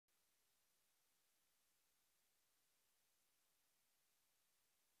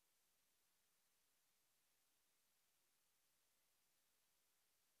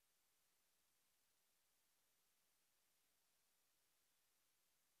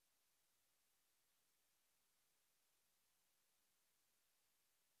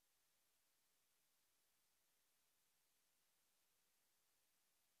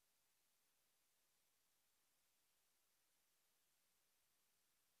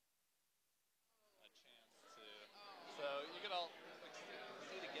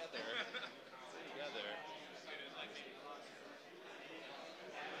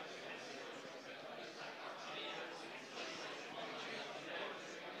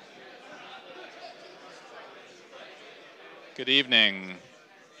Good evening.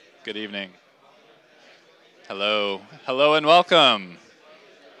 Good evening. Hello. Hello and welcome.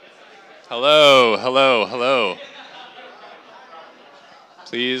 Hello, hello, hello.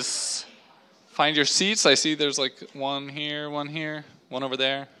 Please find your seats. I see there's like one here, one over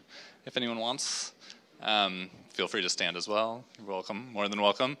there. If anyone wants, feel free to stand as well. You're welcome, more than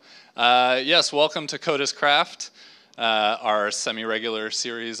welcome. Yes, welcome to Code as Craft, our semi-regular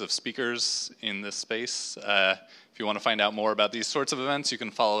series of speakers in this space. If you want to find out more about these sorts of events, you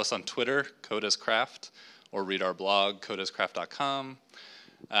can follow us on Twitter, Code as Craft, or read our blog, codeascraft.com.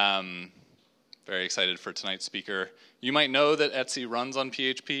 Very excited for tonight's speaker. You might know that Etsy runs on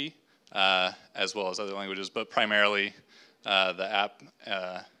PHP, as well as other languages, but primarily the app,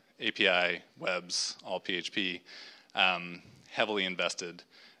 API, webs, all PHP, heavily invested.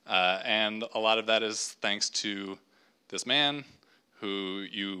 And a lot of that is thanks to this man who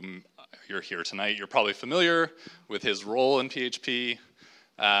you're here tonight. You're probably familiar with his role in PHP,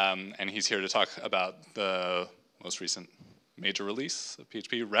 and he's here to talk about the most recent major release of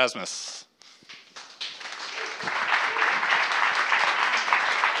PHP, Rasmus.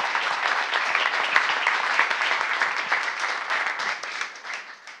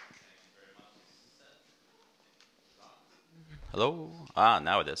 Hello?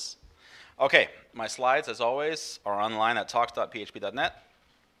 Now it is. Okay, my slides, as always, are online at talks.php.net.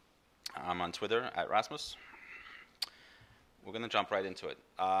 I'm on Twitter at Rasmus. We're going to jump right into it.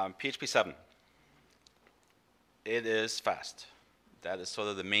 PHP 7. It is fast. That is sort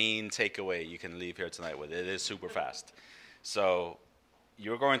of the main takeaway you can leave here tonight with. It is super fast. So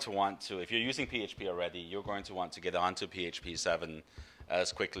you're going to want to, if you're using PHP already, you're going to want to get onto PHP 7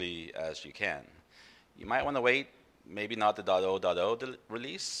 as quickly as you can. You might want to wait. Maybe not the .0.0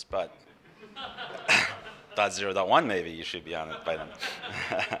 release, but .0.1 maybe you should be on it by then.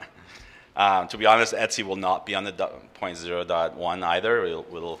 To be honest, Etsy will not be on the .0.1 either.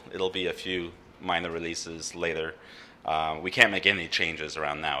 It'll be a few minor releases later. We can't make any changes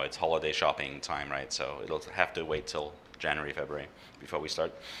around now. It's holiday shopping time, right? So it'll have to wait till January, February before we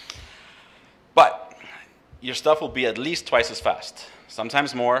start. But your stuff will be at least twice as fast.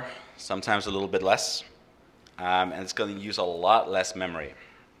 Sometimes more, sometimes a little bit less. And it's going to use a lot less memory.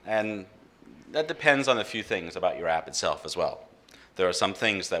 And that depends on a few things about your app itself as well. There are some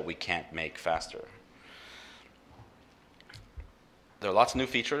things that we can't make faster. There are lots of new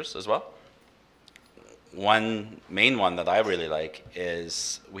features as well. One main one that I really like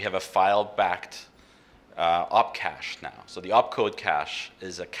is we have a file-backed op cache now. So the opcode cache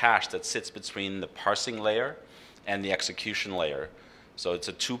is a cache that sits between the parsing layer and the execution layer. So it's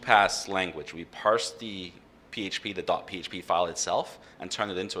a two-pass language. We parse the PHP, the .php file itself, and turn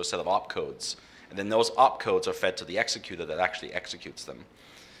it into a set of opcodes. And then those opcodes are fed to the executor that actually executes them.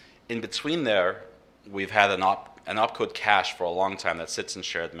 In between there, we've had an opcode cache for a long time that sits in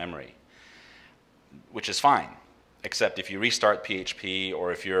shared memory, which is fine, except if you restart PHP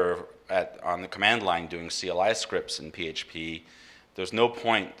or if you're on the command line doing CLI scripts in PHP, there's no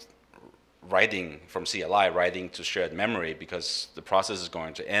point writing from CLI, writing to shared memory, because the process is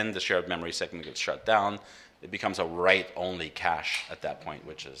going to end, the shared memory segment gets shut down. It becomes a write-only cache at that point,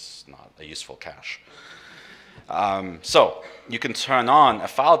 which is not a useful cache. So you can turn on a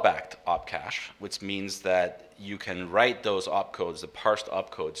file-backed op cache, which means that you can write those opcodes, the parsed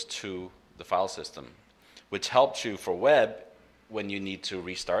opcodes, to the file system, which helps you for web when you need to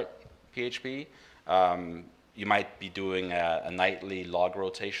restart PHP. You might be doing a nightly log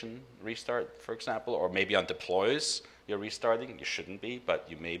rotation restart, for example, or maybe on deploys you're restarting. You shouldn't be, but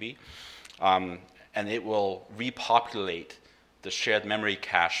you may be. And it will repopulate the shared memory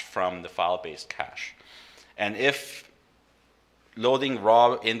cache from the file-based cache. And if loading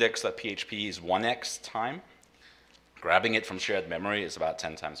raw index.php is 1x time, grabbing it from shared memory is about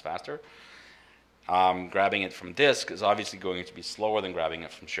 10 times faster. Grabbing it from disk is obviously going to be slower than grabbing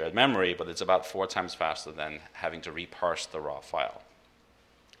it from shared memory, but it's about 4 times faster than having to reparse the raw file.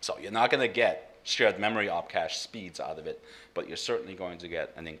 So you're not going to get shared memory op cache speeds out of it, but you're certainly going to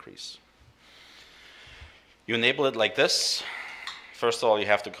get an increase. You enable it like this. First of all, you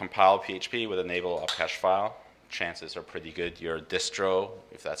have to compile PHP with enable op cache file. Chances are pretty good your distro,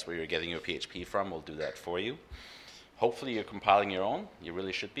 if that's where you're getting your PHP from, will do that for you. Hopefully you're compiling your own. You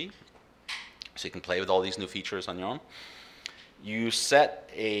really should be. So you can play with all these new features on your own. You set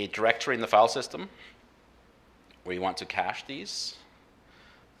a directory in the file system where you want to cache these.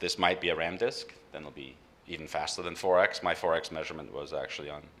 This might be a RAM disk. Then it'll be even faster than 4x. My 4x measurement was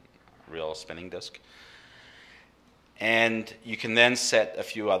actually on a real spinning disk. And you can then set a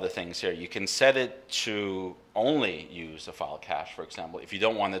few other things here. You can set it to only use a file cache, for example. If you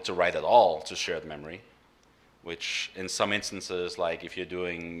don't want it to write at all to shared memory, which in some instances, like if you're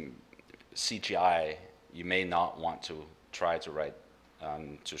doing CGI, you may not want to try to write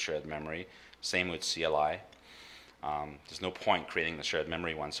to shared memory. Same with CLI. There's no point creating the shared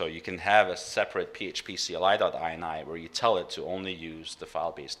memory one. So you can have a separate PHP CLI.ini where you tell it to only use the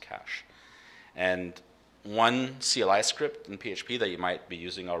file-based cache. And one CLI script in PHP that you might be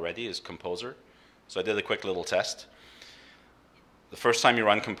using already is Composer. So I did a quick little test. The first time you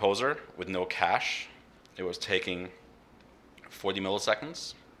run Composer with no cache, it was taking 40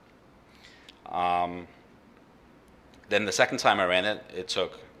 milliseconds. Then the second time I ran it, it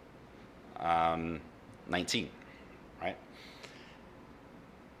took 19, right?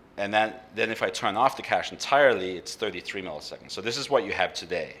 And then if I turn off the cache entirely, it's 33 milliseconds. So this is what you have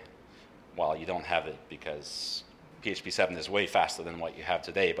today. Well, you don't have it because PHP 7 is way faster than what you have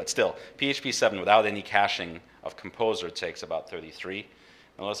today. But still, PHP 7 without any caching of Composer takes about 33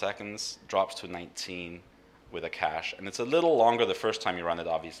 milliseconds, drops to 19 with a cache. And it's a little longer the first time you run it,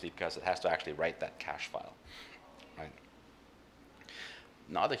 obviously, because it has to actually write that cache file. Right?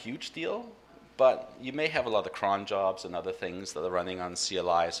 Not a huge deal, but you may have a lot of cron jobs and other things that are running on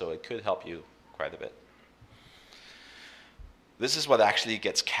CLI, so it could help you quite a bit. This is what actually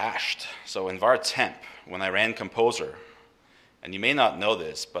gets cached. So in var temp, when I ran Composer, and you may not know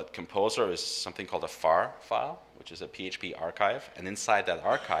this, but Composer is something called a FAR file, which is a PHP archive, and inside that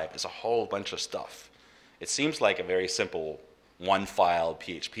archive is a whole bunch of stuff. It seems like a very simple one-file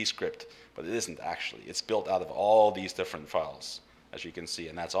PHP script, but it isn't actually. It's built out of all these different files, as you can see,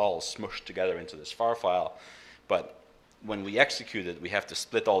 and that's all smushed together into this FAR file. But when we execute it, we have to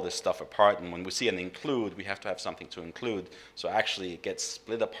split all this stuff apart, and when we see an include, we have to have something to include. So actually, it gets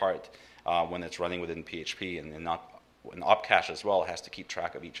split apart when it's running within PHP, and an opcache as well has to keep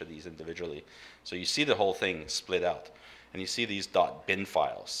track of each of these individually. So you see the whole thing split out, and you see these .bin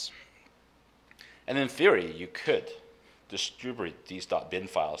files. And in theory, you could distribute these .bin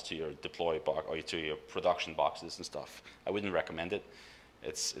files to your deploy box or to your production boxes and stuff. I wouldn't recommend it.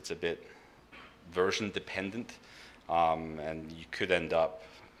 It's a bit version dependent. And you could end up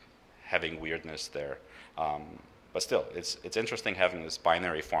having weirdness there. But still, it's interesting having this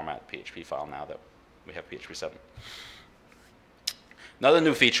binary format PHP file now that we have PHP 7. Another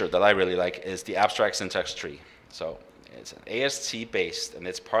new feature that I really like is the abstract syntax tree. So it's an AST based, and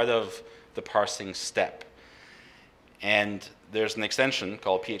it's part of the parsing step. And there's an extension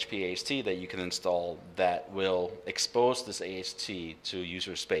called PHP AST that you can install that will expose this AST to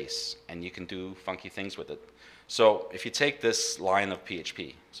user space, and you can do funky things with it. So if you take this line of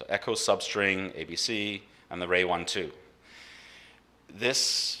PHP, so echo substring, ABC, and array12,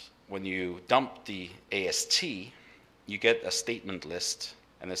 this, when you dump the AST, you get a statement list,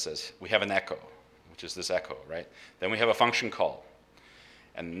 and it says, we have an echo, which is this echo, right? Then we have a function call,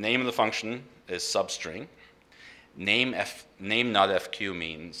 and the name of the function is substring. Name not FQ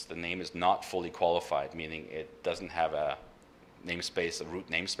means the name is not fully qualified, meaning it doesn't have a namespace, a root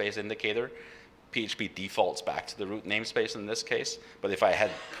namespace indicator. PHP defaults back to the root namespace in this case, but if I had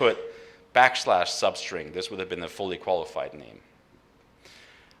put /substring, this would have been a fully qualified name.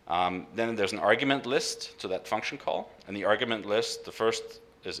 Then there's an argument list to that function call, and the argument list, the first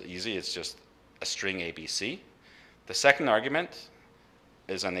is easy, it's just a string ABC. The second argument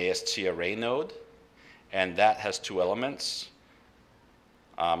is an AST array node, and that has two elements,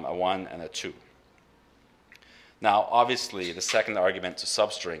 a 1 and a 2. Now, obviously, the second argument to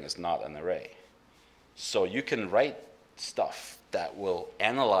substring is not an array. So you can write stuff that will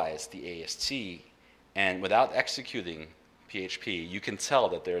analyze the AST, and without executing PHP, you can tell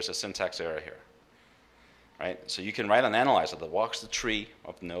that there's a syntax error here. Right? So you can write an analyzer that walks the tree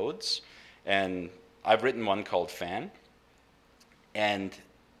of nodes, and I've written one called fan, and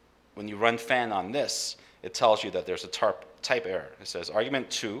when you run fan on this, it tells you that there's a type error. It says argument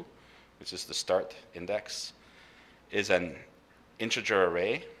 2, which is the start index, is an integer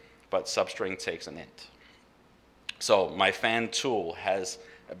array, but substring takes an int. So my fan tool has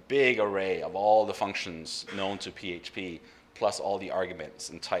a big array of all the functions known to PHP, plus all the arguments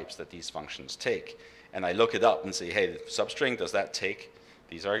and types that these functions take. And I look it up and say, hey, substring, does that take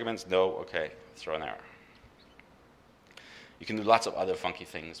these arguments? No, okay, throw an error. You can do lots of other funky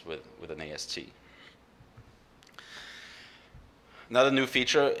things with an AST. Another new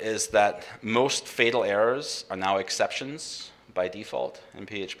feature is that most fatal errors are now exceptions by default in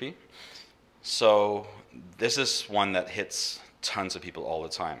PHP. So this is one that hits tons of people all the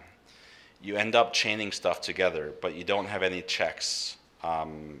time. You end up chaining stuff together, but you don't have any checks,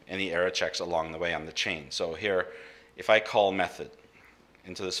 any error checks along the way on the chain. So here, if I call method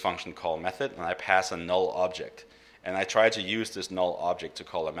into this function call method, and I pass a null object, and I try to use this null object to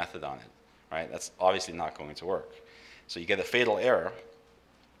call a method on it, right? That's obviously not going to work. So you get a fatal error,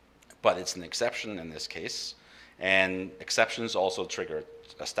 but it's an exception in this case. And exceptions also trigger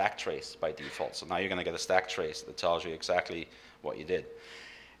a stack trace by default. So now you're going to get a stack trace that tells you exactly what you did.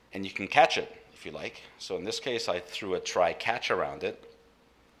 And you can catch it if you like. So in this case, I threw a try catch around it,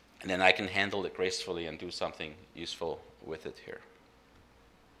 and then I can handle it gracefully and do something useful with it here.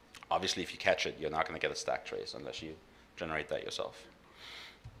 Obviously, if you catch it, you're not going to get a stack trace unless you generate that yourself.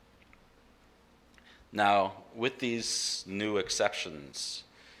 Now, with these new exceptions,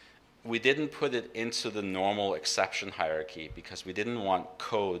 we didn't put it into the normal exception hierarchy because we didn't want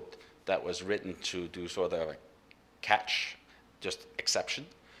code that was written to do sort of a catch, just exception.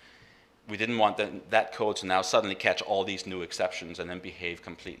 We didn't want that code to now suddenly catch all these new exceptions and then behave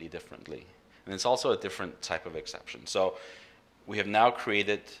completely differently. And it's also a different type of exception. So we have now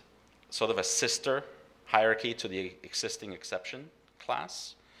created sort of a sister hierarchy to the existing exception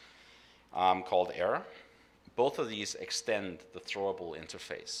class called error. Both of these extend the throwable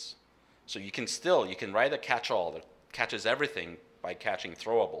interface. So you can write a catch-all that catches everything by catching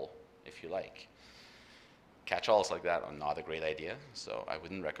throwable, if you like. Catch-alls like that are not a great idea, so I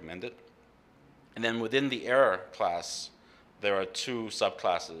wouldn't recommend it. And then within the error class, there are two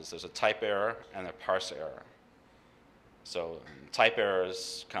subclasses. There's a type error and a parse error. So type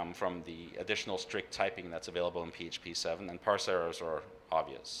errors come from the additional strict typing that's available in PHP 7, and parse errors are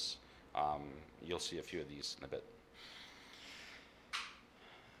obvious. You'll see a few of these in a bit.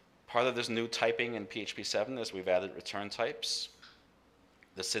 Part of this new typing in PHP 7 is we've added return types.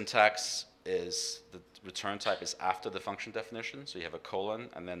 The syntax is the return type is after the function definition, so you have a colon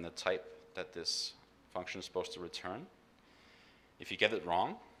and then the type that this function is supposed to return. If you get it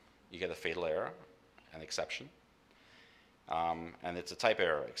wrong, you get a fatal error, an exception, and it's a type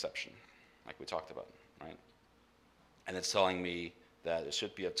error exception, like we talked about, right? And it's telling me that it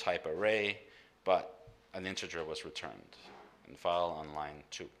should be a type array, but an integer was returned in file on line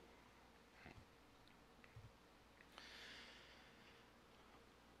 2.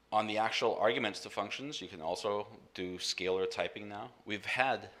 On the actual arguments to functions, you can also do scalar typing now. We've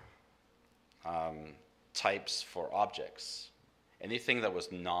had types for objects. Anything that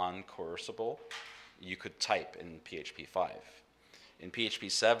was non-coercible, you could type in PHP 5. In PHP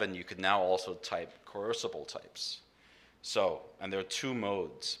 7, you could now also type coercible types. So, and there are two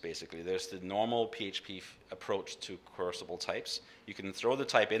modes, basically. There's the normal PHP approach to coercible types. You can throw the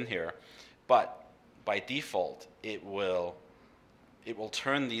type in here, but by default, it will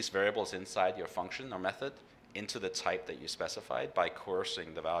turn these variables inside your function or method into the type that you specified by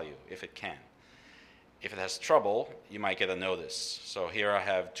coercing the value, if it can. If it has trouble, you might get a notice. So here I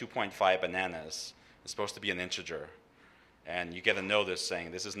have 2.5 bananas. It's supposed to be an integer. And you get a notice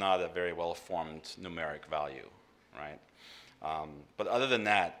saying this is not a very well-formed numeric value, right? But other than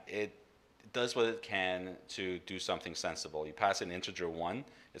that, it does what it can to do something sensible. You pass in integer 1,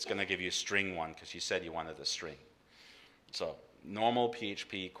 it's going to give you string 1 because you said you wanted a string. So normal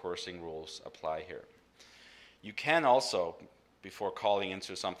PHP coercing rules apply here. You can also, before calling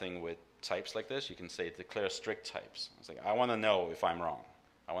into something with types like this, you can say declare strict types. It's like, I want to know if I'm wrong.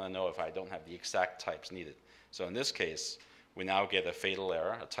 I want to know if I don't have the exact types needed. So in this case, we now get a fatal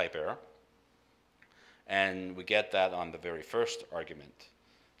error, a type error, and we get that on the very first argument,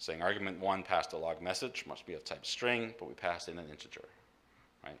 saying argument 1 passed a log message, must be of type string, but we passed in an integer,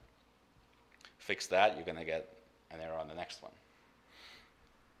 right? Fix that, you're going to get an error on the next one.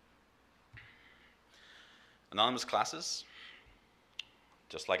 Anonymous classes,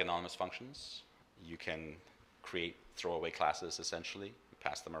 just like anonymous functions, you can create throwaway classes essentially,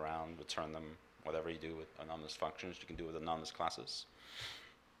 pass them around, return them, whatever you do with anonymous functions, you can do with anonymous classes.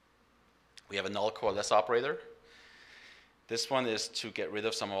 We have a null coalesce operator. This one is to get rid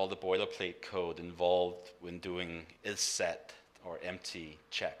of some of all the boilerplate code involved when doing isSet or empty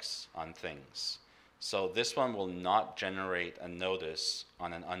checks on things. So this one will not generate a notice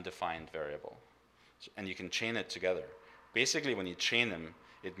on an undefined variable. And you can chain it together. Basically, when you chain them,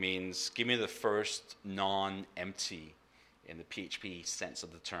 it means give me the first non-empty, in the PHP sense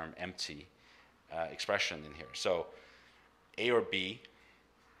of the term empty, expression in here. So A or B,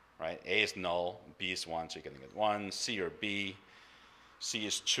 right? A is null, B is 1, so you're going to get 1. C or B, C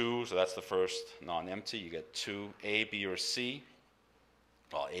is 2, so that's the first non-empty. You get 2. A, B, or C.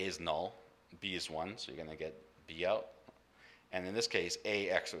 Well, A is null, B is 1, so you're going to get B out. And in this case, A,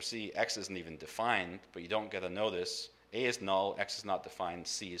 X, or C, X isn't even defined, but you don't get a notice. A is null, X is not defined,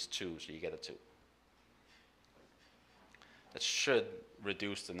 C is 2, so you get a 2. That should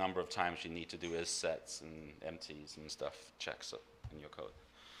reduce the number of times you need to do isSets and empties and stuff, checks in your code.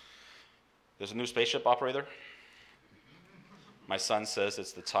 There's a new spaceship operator. My son says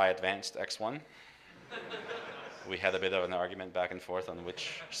it's the Thai Advanced X1. We had a bit of an argument back and forth on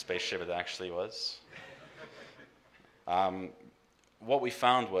which spaceship it actually was. What we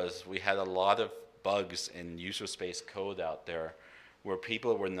found was we had a lot of bugs in user space code out there where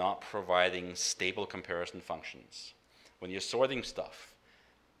people were not providing stable comparison functions. When you're sorting stuff,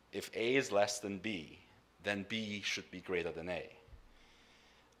 if A is less than B, then B should be greater than A.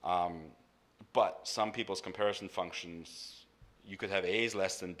 But some people's comparison functions, you could have A is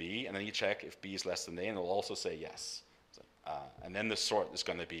less than B, and then you check if B is less than A, and it'll also say yes. And then the sort is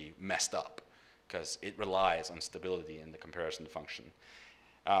going to be messed up, because it relies on stability in the comparison function.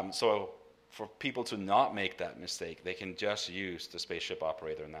 So for people to not make that mistake, they can just use the spaceship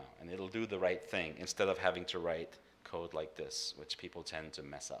operator now, and it'll do the right thing instead of having to write code like this, which people tend to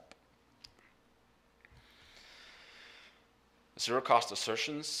mess up. Zero cost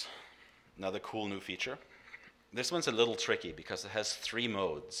assertions, another cool new feature. This one's a little tricky because it has 3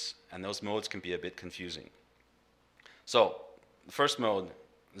 modes, and those modes can be a bit confusing. So the first mode,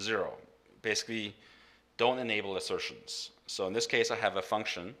 0, basically don't enable assertions. So in this case, I have a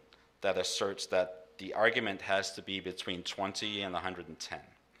function that asserts that the argument has to be between 20 and 110.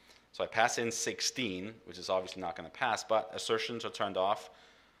 So I pass in 16, which is obviously not going to pass, but assertions are turned off,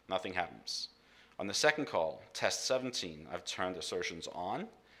 nothing happens. On the second call, test 17, I've turned assertions on,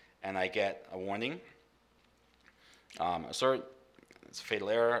 and I get a warning. Assert, it's a fatal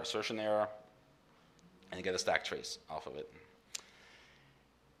error, assertion error, and you get a stack trace off of it.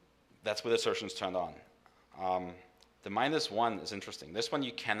 That's with assertions turned on. The -1 is interesting. This one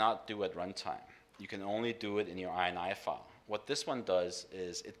you cannot do at runtime. You can only do it in your INI file. What this one does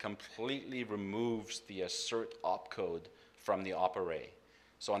is it completely removes the assert opcode from the op array.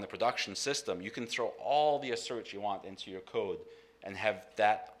 So on the production system, you can throw all the asserts you want into your code and have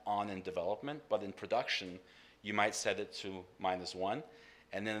that on in development, but in production, you might set it to -1,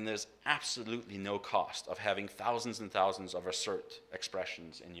 and then there's absolutely no cost of having thousands and thousands of assert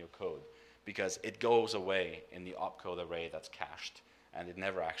expressions in your code, because it goes away in the opcode array that's cached, and it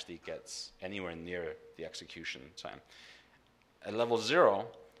never actually gets anywhere near the execution time. At level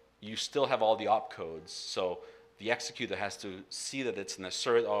 0, you still have all the opcodes, so the executor has to see that it's an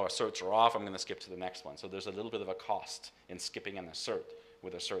assert, oh, asserts are off, I'm going to skip to the next one. So there's a little bit of a cost in skipping an assert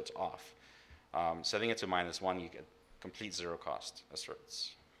with asserts off. Setting it to -1, you get complete 0 cost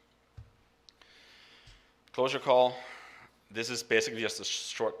asserts. Closure call. This is basically just a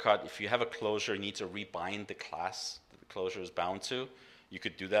shortcut. If you have a closure, you need to rebind the class that the closure is bound to. You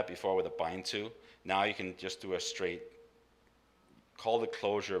could do that before with a bind to. Now you can just do a straight call the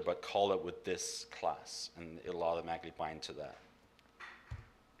closure, but call it with this class, and it'll automatically bind to that.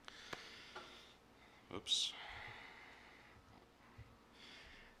 Oops.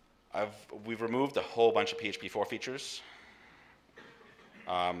 We've removed a whole bunch of PHP 4 features.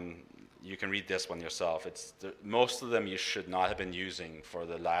 You can read this one yourself. Most of them you should not have been using for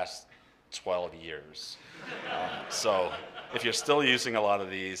the last 12 years. So if you're still using a lot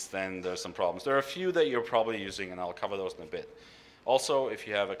of these, then there's some problems. There are a few that you're probably using, and I'll cover those in a bit. Also, if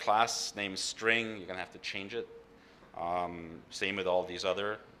you have a class named string, you're going to have to change it. Same with all these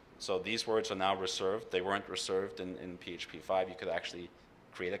other. So these words are now reserved. They weren't reserved in PHP 5. You could actually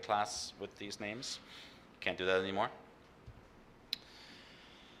create a class with these names. Can't do that anymore.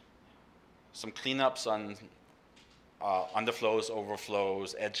 Some cleanups on underflows,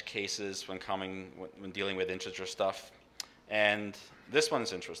 overflows, edge cases when dealing with integer stuff. And this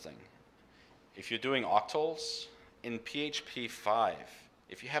one's interesting. If you're doing octals, in PHP 5,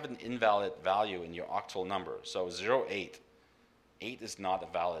 if you have an invalid value in your octal number, so 0, 8, 8 is not a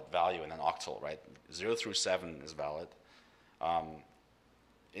valid value in an octal, right? 0 through 7 is valid.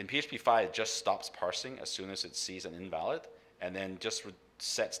 In PHP 5, it just stops parsing as soon as it sees an invalid, and then just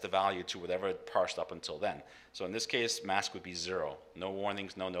sets the value to whatever it parsed up until then. So in this case, mask would be 0. No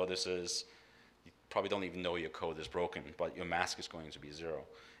warnings, no notices. You probably don't even know your code is broken, but your mask is going to be 0.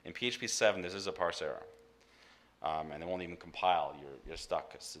 In PHP 7, this is a parse error. And it won't even compile. You're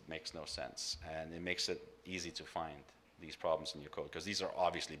stuck because it makes no sense. And it makes it easy to find these problems in your code, because these are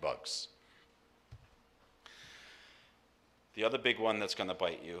obviously bugs. The other big one that's going to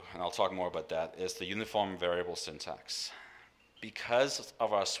bite you, and I'll talk more about that, is the uniform variable syntax. Because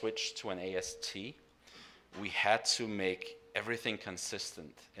of our switch to an AST, we had to make everything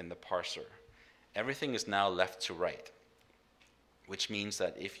consistent in the parser. Everything is now left to right, which means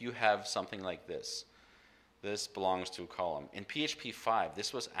that if you have something like this, this belongs to a column. In PHP 5,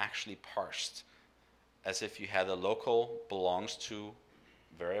 this was actually parsed as if you had a local belongs to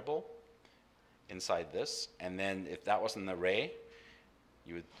variable inside this, and then if that was an array,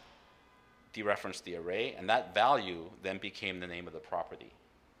 you would dereferenced the array, and that value then became the name of the property.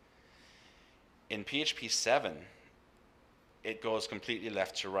 In PHP 7, it goes completely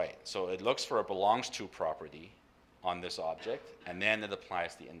left to right. So it looks for a belongs to property on this object, and then it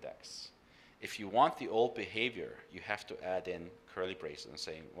applies the index. If you want the old behavior, you have to add in curly braces and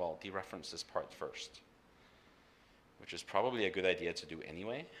say, well, dereference this part first, which is probably a good idea to do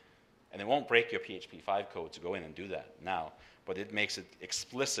anyway. And it won't break your PHP 5 code to go in and do that now, but it makes it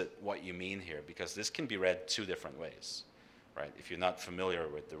explicit what you mean here, because this can be read two different ways, right, if you're not familiar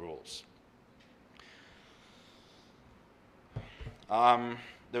with the rules.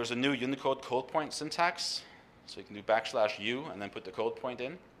 There's a new Unicode code point syntax, so you can do \u and then put the code point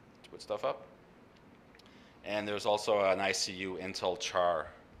in to put stuff up. And there's also an ICU Intel char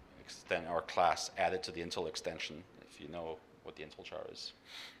or class added to the Intel extension, if you know what the Intel char is.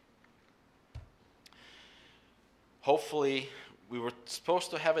 Hopefully, we were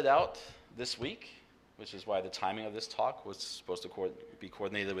supposed to have it out this week, which is why the timing of this talk was supposed to be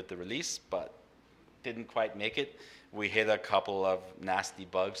coordinated with the release, but didn't quite make it. We hit a couple of nasty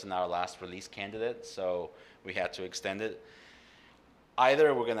bugs in our last release candidate, so we had to extend it.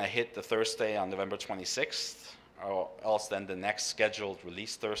 Either we're going to hit the Thursday on November 26th, or else then the next scheduled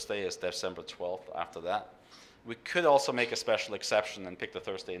release Thursday is December 12th after that. We could also make a special exception and pick the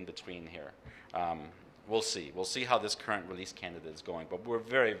Thursday in between here. We'll see. We'll see how this current release candidate is going, but we're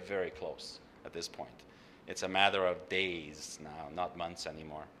very, very close at this point. It's a matter of days now, not months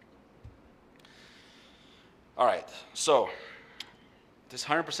anymore. All right, so this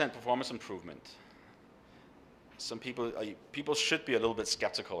 100% performance improvement. Some people should be a little bit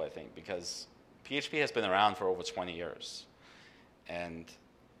skeptical, I think, because PHP has been around for over 20 years. And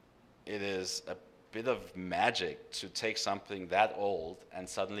it is a bit of magic to take something that old and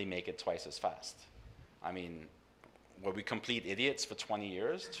suddenly make it twice as fast. I mean, were we complete idiots for 20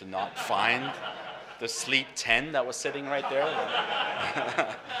 years to not find the Sleep 10 that was sitting right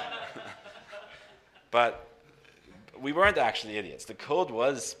there? But we weren't actually idiots. The code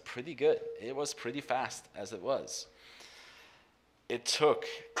was pretty good. It was pretty fast as it was. It took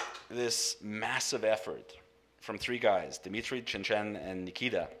this massive effort from three guys, Dmitry, Chen, and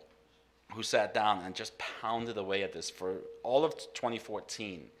Nikita, who sat down and just pounded away at this for all of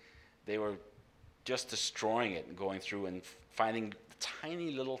 2014. They were just destroying it and going through and finding tiny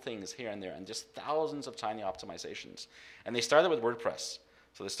little things here and there and just thousands of tiny optimizations. And they started with WordPress.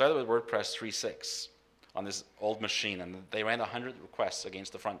 So they started with WordPress 3.6 on this old machine, and they ran 100 requests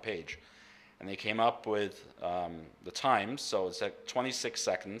against the front page. And they came up with the times, so it's at 26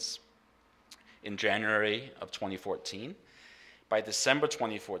 seconds in January of 2014. By December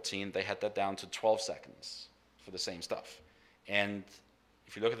 2014, they had that down to 12 seconds for the same stuff. And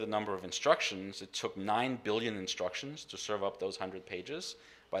if you look at the number of instructions, it took 9 billion instructions to serve up those 100 pages.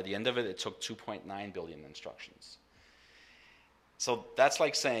 By the end of it, it took 2.9 billion instructions. So that's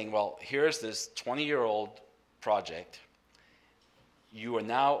like saying, well, here's this 20-year-old project. You are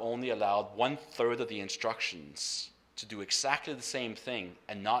now only allowed 1/3 of the instructions to do exactly the same thing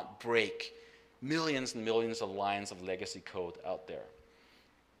and not break millions and millions of lines of legacy code out there.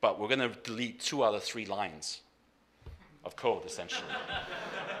 But we're going to delete 2 out of 3 lines of code, essentially,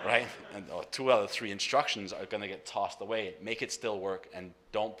 right? And 2 out of 3 instructions are going to get tossed away. Make it still work and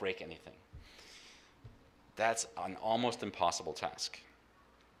don't break anything. That's an almost impossible task.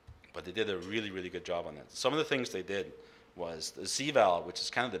 But they did a really, really good job on it. Some of the things they did was the cval, which is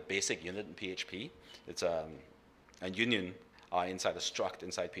kind of the basic unit in PHP. It's a union inside a struct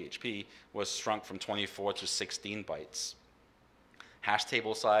inside PHP, was shrunk from 24 to 16 bytes. Hash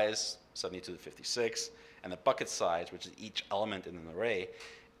table size, 72 to 56, and the bucket size, which is each element in an array,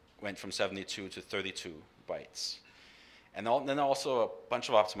 went from 72 to 32 bytes. And then also a bunch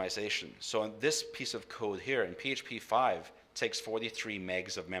of optimization. So in this piece of code here in PHP 5 takes 43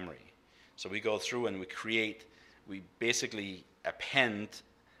 megs of memory. So we go through and we basically append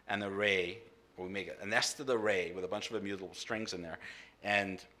an array, or we make a nested array with a bunch of immutable strings in there.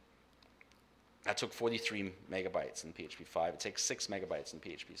 And that took 43 megabytes in PHP 5. It takes 6 megabytes in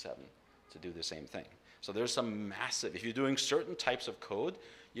PHP 7 to do the same thing. So there's some massive, if you're doing certain types of code,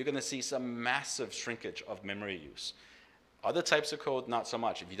 you're going to see some massive shrinkage of memory use. Other types of code, not so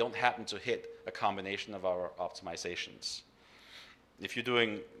much, if you don't happen to hit a combination of our optimizations. If you're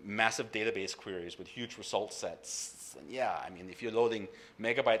doing massive database queries with huge result sets, yeah, I mean, if you're loading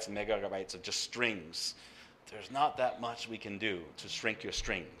megabytes and megabytes of just strings, there's not that much we can do to shrink your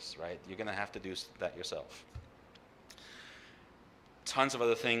strings, right? You're going to have to do that yourself. Tons of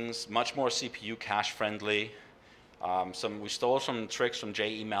other things, much more CPU cache friendly. We stole some tricks from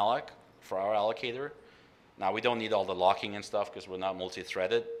J.E. Malik for our allocator. Now, we don't need all the locking and stuff because we're not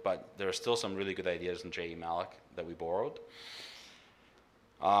multi-threaded, but there are still some really good ideas in J.E. Malik that we borrowed.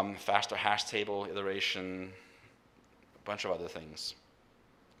 Faster hash table iteration, a bunch of other things.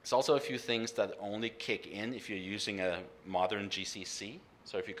 There's also a few things that only kick in if you're using a modern GCC.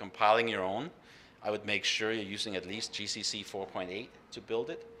 So if you're compiling your own, I would make sure you're using at least GCC 4.8 to build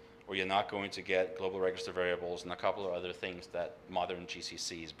it, or you're not going to get global register variables and a couple of other things that modern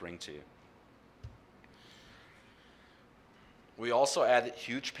GCCs bring to you. We also added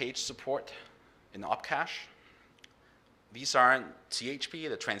huge page support in opcache. These aren't THP,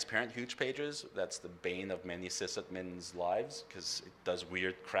 the transparent huge pages. That's the bane of many sysadmins' lives because it does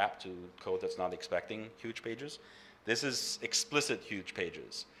weird crap to code that's not expecting huge pages. This is explicit huge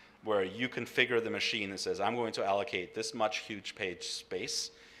pages where you configure the machine that says, I'm going to allocate this much huge page space,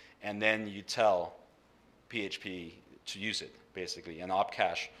 and then you tell PHP to use it, basically. And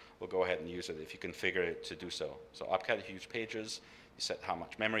opcache will go ahead and use it if you configure it to do so. So opcache huge pages, you set how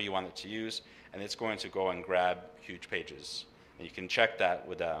much memory you want it to use, and it's going to go and grab huge pages. And you can check that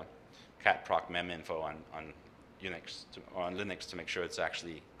with a cat proc meminfo on Unix or on Linux to make sure it's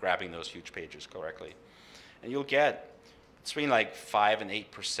actually grabbing those huge pages correctly. And you'll get between like 5 and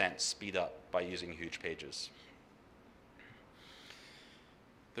 8% speed up by using huge pages.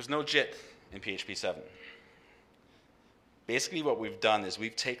 There's no JIT in PHP 7. Basically what we've done is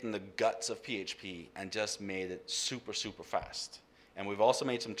we've taken the guts of PHP and just made it super, super fast. And we've also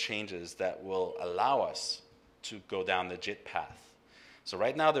made some changes that will allow us to go down the JIT path. So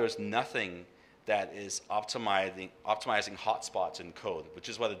right now there's nothing that is optimizing hotspots in code, which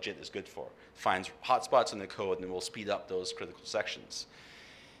is what a JIT is good for. Finds hotspots in the code and will speed up those critical sections.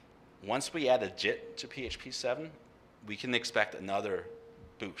 Once we add a JIT to PHP 7, we can expect another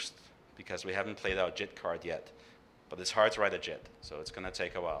boost because we haven't played our JIT card yet. But it's hard to write a JIT, so it's going to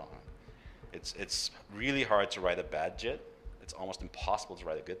take a while. It's really hard to write a bad JIT. It's almost impossible to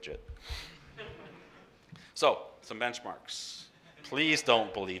write a good JIT. So, some benchmarks. Please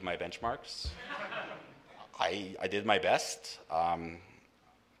don't believe my benchmarks. I did my best.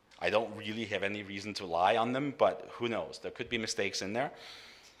 I don't really have any reason to lie on them, but who knows? There could be mistakes in there.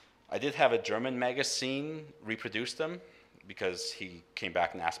 I did have a German magazine reproduce them because he came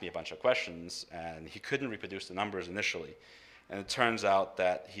back and asked me a bunch of questions, and he couldn't reproduce the numbers initially. And it turns out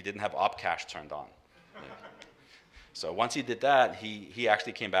that he didn't have opcache turned on. So once he did that, he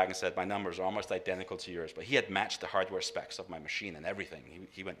actually came back and said, my numbers are almost identical to yours. But he had matched the hardware specs of my machine and everything.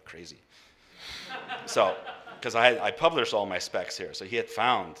 He went crazy. So, because I published all my specs here. So he had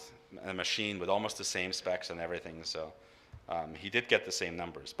found a machine with almost the same specs and everything. So he did get the same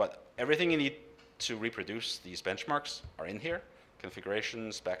numbers. But everything you need to reproduce these benchmarks are in here.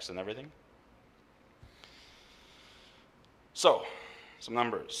 Configuration, specs, and everything. So, some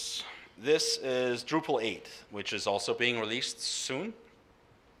numbers. This is Drupal 8, which is also being released soon.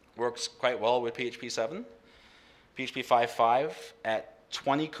 Works quite well with PHP 7. PHP 5.5, at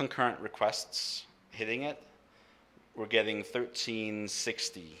 20 concurrent requests hitting it, we're getting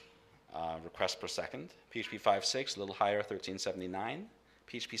 1360 requests per second. PHP 5.6, a little higher, 1379.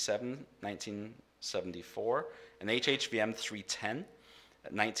 PHP 7, 1974. And HHVM 3.10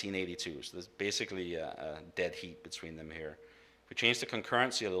 at 1982. So there's basically a dead heat between them here. We change the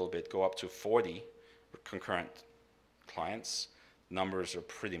concurrency a little bit, go up to 40 concurrent clients. Numbers are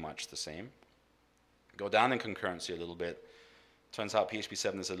pretty much the same. Go down in concurrency a little bit. Turns out PHP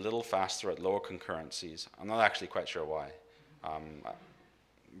 7 is a little faster at lower concurrencies. I'm not actually quite sure why,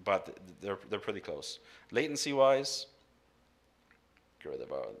 but they're pretty close. Latency-wise, get rid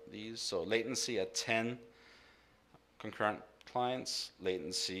of these. So latency at 10 concurrent clients,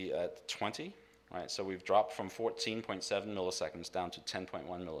 latency at 20. Right, so we've dropped from 14.7 milliseconds down to 10.1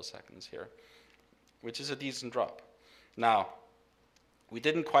 milliseconds here, which is a decent drop. Now, we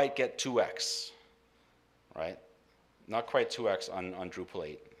didn't quite get 2x, right? Not quite 2x on Drupal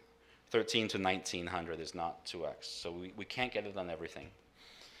 8. 13 to 1900 is not 2x, so we can't get it on everything.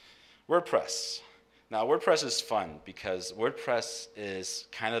 WordPress. Now, WordPress is fun because WordPress is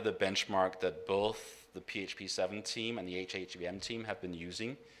kind of the benchmark that both the PHP 7 team and the HHVM team have been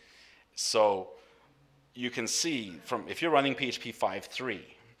using. So you can see from if you're running PHP 5.3,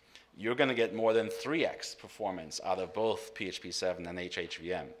 you're going to get more than 3x performance out of both PHP 7 and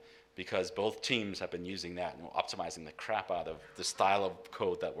HHVM because both teams have been using that and optimizing the crap out of the style of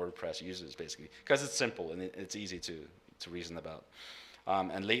code that WordPress uses, basically, because it's simple and it's easy to reason about.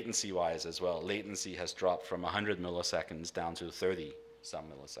 And latency-wise as well, latency has dropped from 100 milliseconds down to 30-some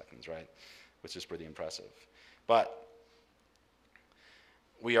milliseconds, right, which is pretty impressive. But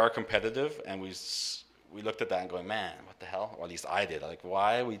we are competitive, and we looked at that and going, man, what the hell? Or at least I did. Like,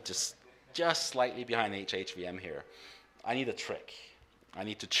 why are we just just slightly behind HHVM here. I need a trick. I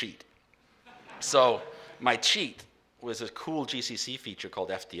need to cheat. So my cheat was a cool GCC feature called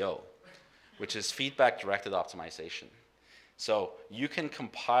FDO, which is feedback directed optimization. So you can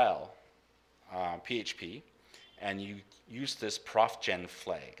compile PHP, and you use this profgen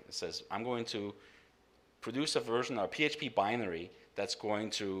flag. It says, I'm going to produce a version of a PHP binary that's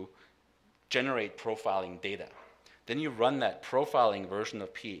going to generate profiling data. Then you run that profiling version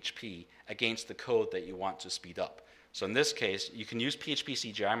of PHP against the code that you want to speed up. So in this case, you can use PHP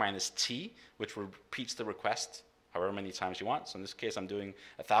CGI -t, which repeats the request however many times you want. So in this case, I'm doing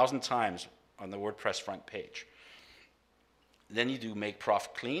 1,000 times on the WordPress front page. Then you do make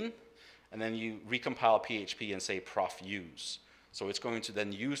prof clean, and then you recompile PHP and say prof use. So it's going to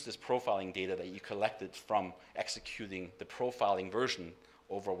then use this profiling data that you collected from executing the profiling version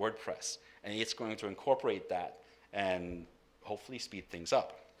over WordPress. And it's going to incorporate that and hopefully speed things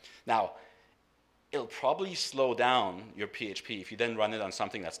up. Now, it'll probably slow down your PHP if you then run it on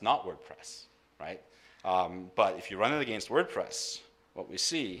something that's not WordPress, right? But if you run it against WordPress, what we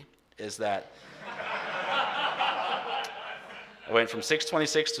see is that I went from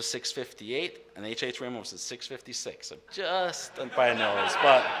 626 to 658, and HHVM was at 656. So just by a nose,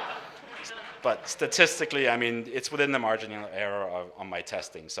 but statistically, I mean, it's within the marginal error on my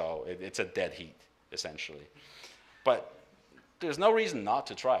testing, so it's a dead heat, essentially. But there's no reason not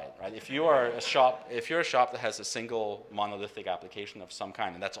to try it, right? If you're a shop that has a single monolithic application of some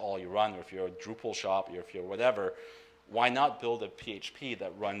kind, and that's all you run, or if you're a Drupal shop, or if you're whatever, why not build a PHP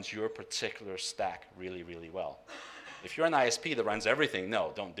that runs your particular stack really, really well? If you're an ISP that runs everything,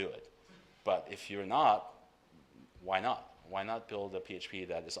 no, don't do it. But if you're not, why not? Why not build a PHP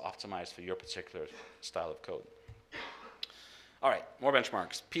that is optimized for your particular style of code? All right, more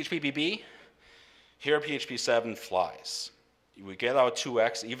benchmarks. PHP BB, here PHP 7 flies. We get our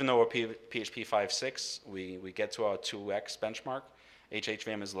 2x, even though we're PHP 5.6, we get to our 2x benchmark.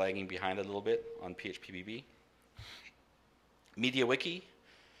 HHVM is lagging behind a little bit on PHP BB. MediaWiki,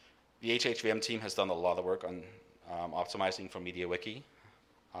 the HHVM team has done a lot of work on optimizing for MediaWiki.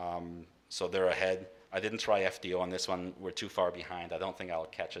 So they're ahead. I didn't try FDO on this one. We're too far behind. I don't think I'll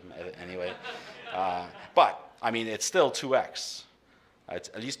catch it anyway. But, I mean, it's still 2x. It's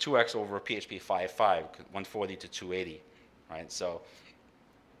at least 2x over PHP 5.5, 140 to 280, right? So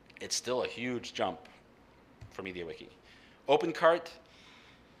it's still a huge jump for MediaWiki. OpenCart,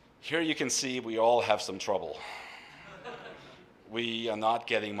 here you can see we all have some trouble. We are not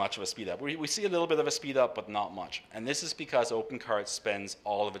getting much of a speed up. We see a little bit of a speed up, but not much. And this is because OpenCart spends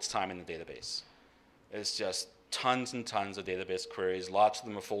all of its time in the database. It's just tons and tons of database queries. Lots of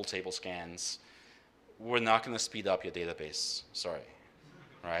them are full table scans. We're not going to speed up your database. Sorry.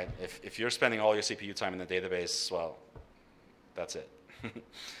 Right? If you're spending all your CPU time in the database, well, that's it.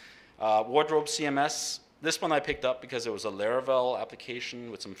 Wardrobe CMS. This one I picked up because it was a Laravel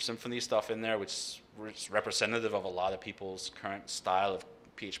application with some Symfony stuff in there, which is representative of a lot of people's current style of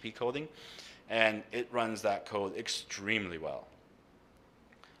PHP coding. And it runs that code extremely well.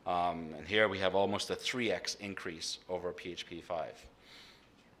 And here we have almost a 3x increase over PHP 5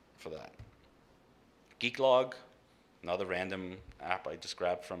 for that. Geeklog, another random app I just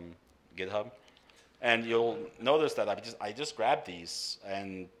grabbed from GitHub. And you'll notice that I just grabbed these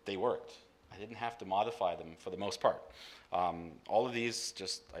and they worked. I didn't have to modify them for the most part. All of these,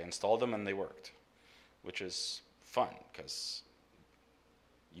 I installed them and they worked, which is fun because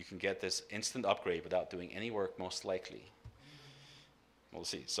you can get this instant upgrade without doing any work, most likely. We'll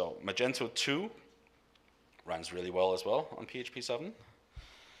see. So Magento 2 runs really well as well on PHP 7.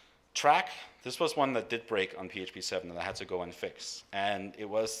 Track, this was one that did break on PHP 7 that I had to go and fix. And it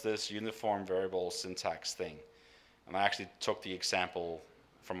was this uniform variable syntax thing. And I actually took the example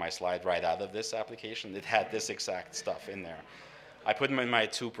from my slide right out of this application. It had this exact stuff in there. I put them in my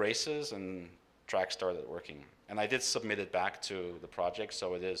 2 braces and Track started working. And I did submit it back to the project,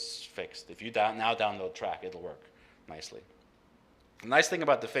 so it is fixed. If you now download Track, it'll work nicely. The nice thing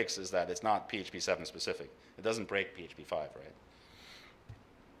about the fix is that it's not PHP 7 specific. It doesn't break PHP 5, right?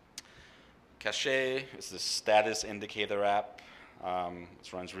 Cache is the status indicator app.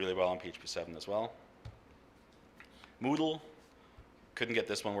 It runs really well on PHP 7 as well. Moodle, couldn't get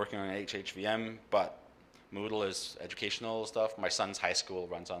this one working on HHVM, but Moodle is educational stuff. My son's high school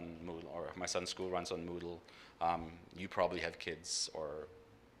runs on Moodle, or my son's school runs on Moodle. You probably have kids, or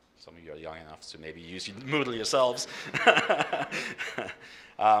some of you are young enough to maybe use Moodle yourselves.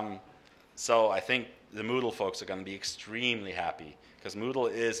 So I think the Moodle folks are going to be extremely happy because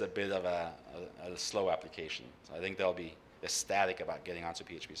Moodle is a bit of a slow application. So I think they'll be ecstatic about getting onto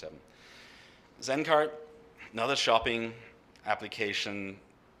PHP 7. Zencart, another shopping application.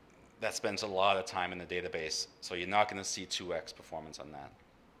 that spends a lot of time in the database, so you're not going to see 2x performance on that.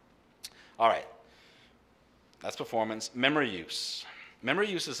 All right, that's performance. Memory use. Memory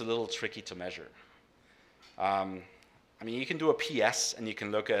use is a little tricky to measure. I mean, you can do a PS, and you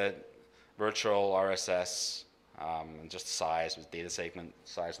can look at virtual RSS, and just size with data segment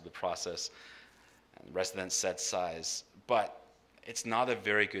size of the process, and resident set size, but it's not a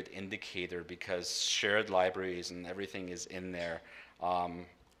very good indicator because shared libraries and everything is in there.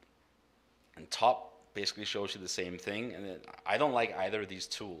 And top basically shows you the same thing, and I don't like either of these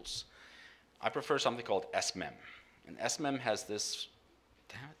tools. I prefer something called SMEM, and SMEM has this,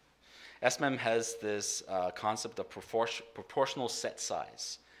 concept of proportional set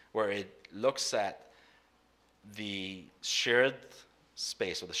size, where it looks at the shared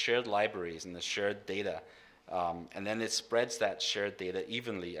space or the shared libraries and the shared data, and then it spreads that shared data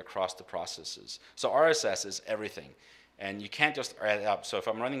evenly across the processes. So RSS is everything. And you can't just add it up. So if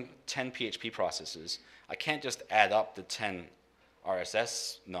I'm running 10 PHP processes, I can't just add up the 10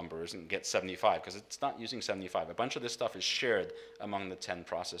 RSS numbers and get 75, because it's not using 75. A bunch of this stuff is shared among the 10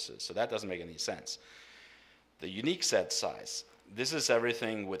 processes, so that doesn't make any sense. The unique set size, this is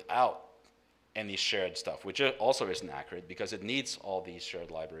everything without any shared stuff, which also isn't accurate because it needs all these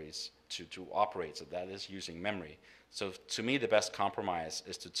shared libraries to operate, so that is using memory. So to me, the best compromise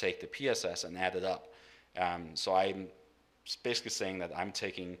is to take the PSS and add it up. So I'm basically saying that I'm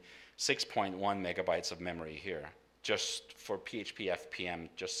taking 6.1 megabytes of memory here, just for PHP FPM,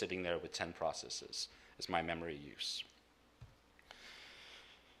 just sitting there with 10 processes is my memory use.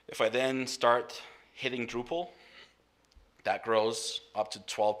 If I then start hitting Drupal, that grows up to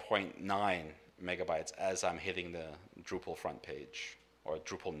 12.9 megabytes as I'm hitting the Drupal front page, or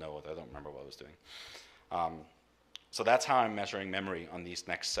Drupal node, I don't remember what I was doing. So that's how I'm measuring memory on these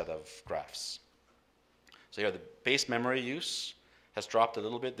next set of graphs. So here, the base memory use has dropped a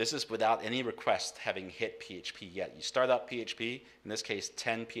little bit. This is without any request having hit PHP yet. You start up PHP, in this case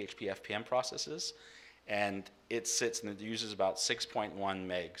 10 PHP FPM processes, and it sits and it uses about 6.1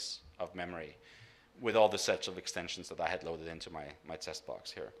 megs of memory with all the sets of extensions that I had loaded into my test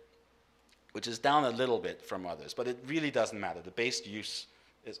box here, which is down a little bit from others, but it really doesn't matter. The base use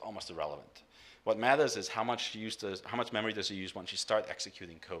is almost irrelevant. What matters is how much memory does it use once you start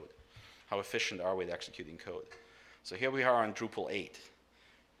executing code. How efficient are we at executing code? So here we are on Drupal 8.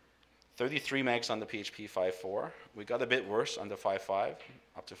 33 megs on the PHP 5.4. We got a bit worse on the 5.5,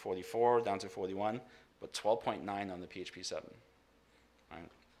 up to 44, down to 41, but 12.9 on the PHP 7. Right?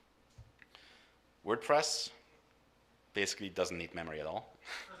 WordPress basically doesn't need memory at all.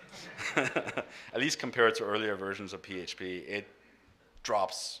 At least compared to earlier versions of PHP, it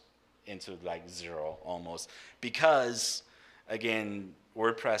drops into like 0 almost, because again,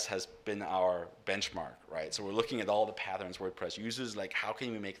 WordPress has been our benchmark, right? So we're looking at all the patterns WordPress uses, like how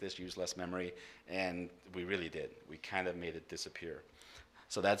can we make this use less memory? And we really did. We kind of made it disappear.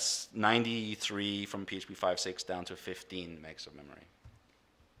 So that's 93 from PHP 5.6 down to 15 megs of memory.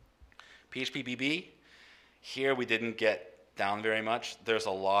 PHP BB, here we didn't get down very much. There's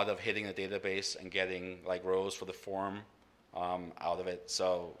a lot of hitting the database and getting like rows for the form out of it.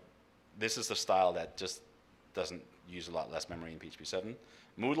 So this is the style that just doesn't use a lot less memory in PHP 7.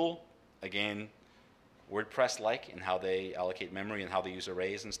 Moodle, again, WordPress-like in how they allocate memory and how they use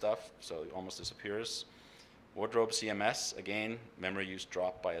arrays and stuff, so it almost disappears. Wardrobe CMS, again, memory use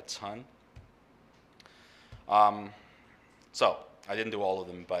dropped by a ton. So I didn't do all of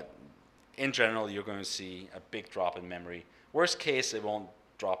them, but in general, you're going to see a big drop in memory. Worst case, it won't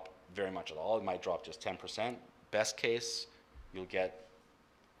drop very much at all. It might drop just 10%. Best case, you'll get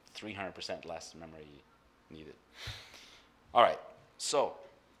 300% less memory needed. All right, so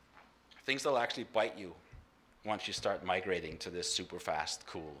things that'll actually bite you once you start migrating to this super fast,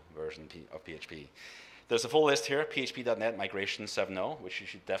 cool version of PHP. There's a full list here, php.net migration 7.0, which you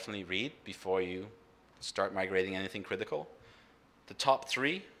should definitely read before you start migrating anything critical. The top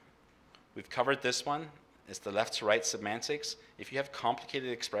 3, we've covered this one. It's the left to right semantics. If you have complicated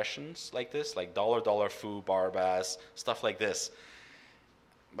expressions like this, like $, foo, bar, bass, stuff like this,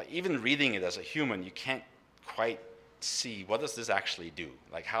 but even reading it as a human, you can't quite see what does this actually do.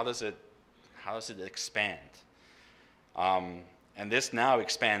 Like how does it expand? And this now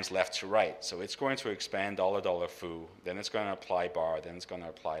expands left to right. So it's going to expand $, foo, then it's going to apply bar, then it's going to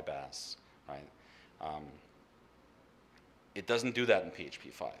apply bass, right? It doesn't do that in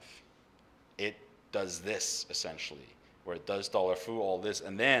PHP 5. It does this essentially, where it does $, foo, all this,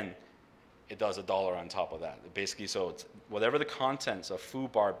 and then it does $1 on top of that. Basically, so it's whatever the contents of foo,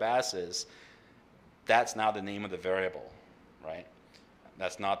 bar, bass is, that's now the name of the variable, right?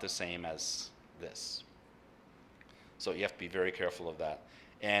 That's not the same as this. So you have to be very careful of that.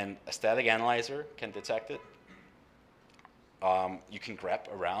 and a static analyzer can detect it. You can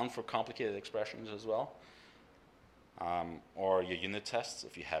grep around for complicated expressions as well. Or your unit tests,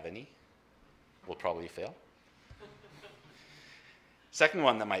 if you have any, will probably fail. Second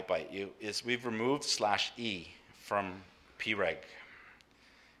one that might bite you is we've removed /e from preg.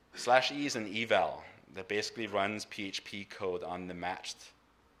 /e is an eval that basically runs PHP code on the matched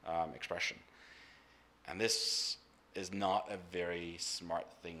expression. And this is not a very smart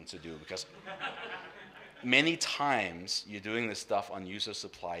thing to do, because many times you're doing this stuff on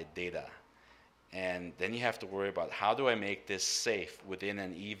user-supplied data. And then you have to worry about, how do I make this safe within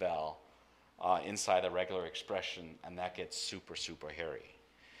an eval inside a regular expression? And that gets super, super hairy.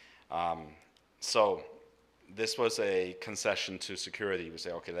 So this was a concession to security. We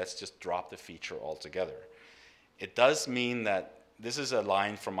say, okay, let's just drop the feature altogether. It does mean that this is a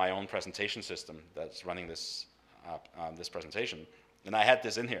line from my own presentation system that's running this, this presentation. And I had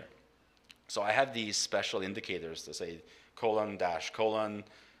this in here. So I have these special indicators that say :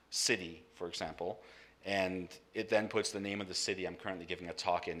 city, for example, and it then puts the name of the city I'm currently giving a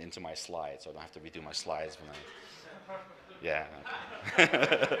talk in into my slides, so I don't have to redo my slides when I... Yeah.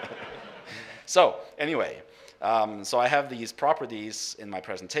 Okay. So anyway, so I have these properties in my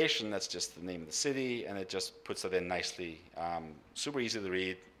presentation. That's just the name of the city, and it just puts it in nicely. Super easy to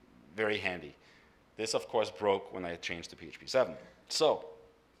read, very handy. This, of course, broke when I changed to PHP 7. So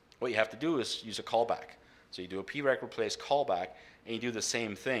what you have to do is use a callback. So you do a preg replace callback, and you do the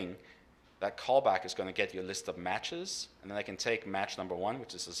same thing. That callback is going to get you a list of matches, and then I can take match number 1,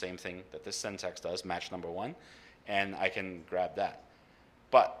 which is the same thing that this syntax does, match number 1, and I can grab that.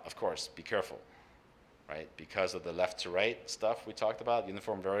 But, of course, be careful, right? Because of the left to right stuff we talked about,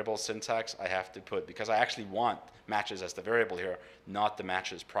 uniform variable syntax, I have to put, because I actually want matches as the variable here, not the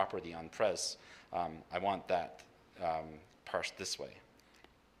matches property on pres. I want that parsed this way.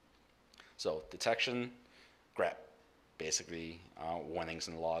 So detection, grep, basically warnings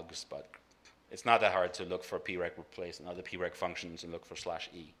and logs, but it's not that hard to look for preg replace and other preg functions and look for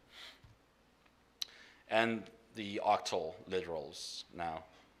 /e. And the octal literals now.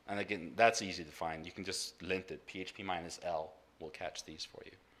 And again, that's easy to find. You can just lint it. PHP -L will catch these for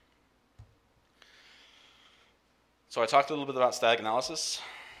you. So I talked a little bit about static analysis.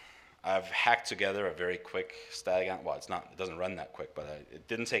 I've hacked together a very quick static, well, it doesn't run that quick, but it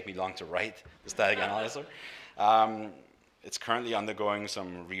didn't take me long to write the static analyzer. It's currently undergoing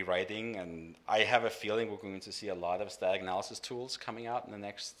some rewriting, and I have a feeling we're going to see a lot of static analysis tools coming out in the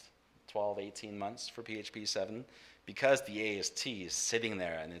next 12, 18 months for PHP 7, because the AST is sitting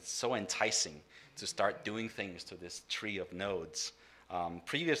there, and it's so enticing to start doing things to this tree of nodes.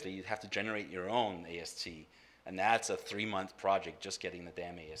 Previously, you'd have to generate your own AST, and that's a 3-month project just getting the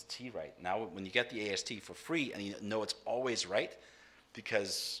damn AST right. Now, when you get the AST for free, and you know it's always right,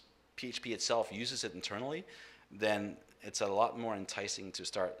 because PHP itself uses it internally, then it's a lot more enticing to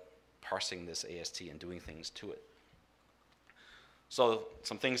start parsing this AST and doing things to it. So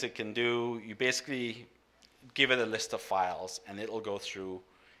some things it can do, you basically give it a list of files, and it'll go through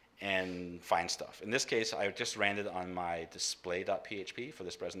and find stuff. In this case, I just ran it on my display.php for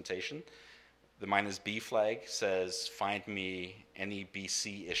this presentation. The -b flag says, find me any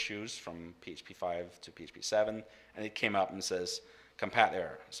BC issues from PHP 5 to PHP 7, and it came up and says, compat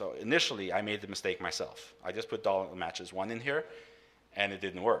error. So initially, I made the mistake myself. I just put $matches1 in here, and it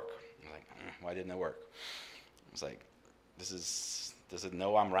didn't work. I was like, why didn't it work? I was like, does it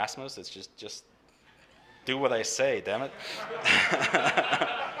know I'm Rasmus? It's just do what I say, damn it.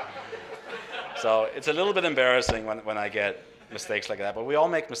 So it's a little bit embarrassing when I get mistakes like that, but we all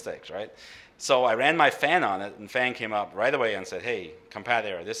make mistakes, right? So I ran my fan on it, and fan came up right away and said, hey, compat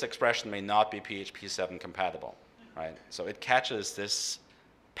error, this expression may not be PHP 7 compatible, right? So it catches this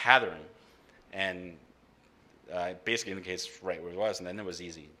pattern and basically indicates right where it was, and then it was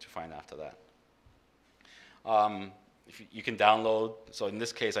easy to find after that. If you can download, so in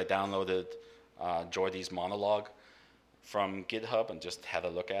this case I downloaded Jordy's monologue from GitHub and just had a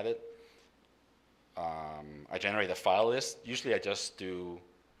look at it. I generate a file list. Usually I just do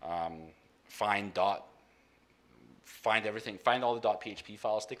find all the .php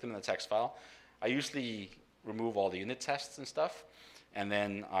files, stick them in a text file. I usually remove all the unit tests and stuff, and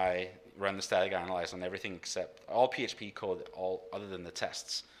then I run the static analyzer on everything except all PHP code, all other than the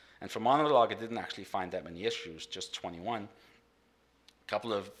tests. And for monologue, it didn't actually find that many issues, just 21. A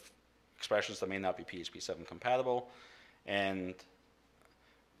couple of expressions that may not be PHP 7 compatible, and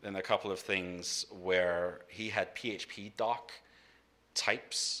then a couple of things where he had PHP doc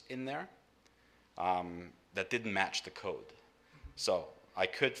types in there that didn't match the code. So I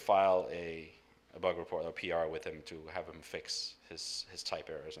could file a a bug report or PR with him to have him fix his type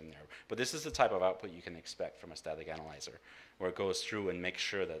errors in there. But this is the type of output you can expect from a static analyzer, where it goes through and makes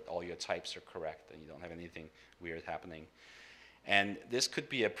sure that all your types are correct and you don't have anything weird happening. And this could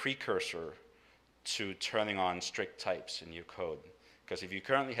be a precursor to turning on strict types in your code. Because if you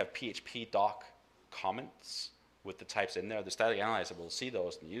currently have PHP doc comments with the types in there, the static analyzer will see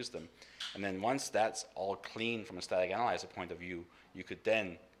those and use them. And then once that's all clean from a static analyzer point of view, you could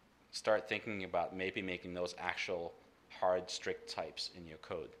then start thinking about maybe making those actual hard, strict types in your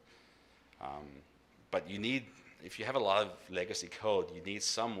code. But you need, if you have a lot of legacy code, you need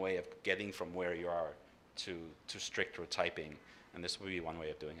some way of getting from where you are to stricter typing, and this would be one way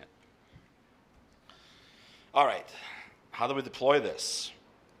of doing it. All right, how do we deploy this?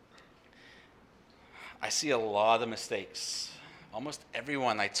 I see a lot of mistakes. Almost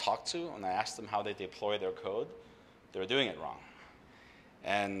everyone I talk to, when I ask them how they deploy their code, they're doing it wrong.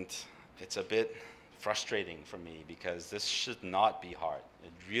 And it's a bit frustrating for me because this should not be hard.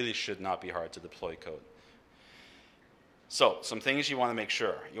 It really should not be hard to deploy code. So, some things you want to make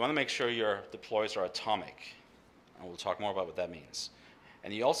sure. You want to make sure your deploys are atomic. And we'll talk more about what that means.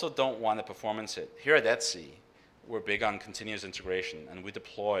 And you also don't want a performance hit. Here at Etsy, we're big on continuous integration, and we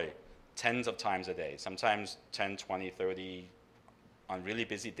deploy tens of times a day, sometimes 10, 20, 30. On really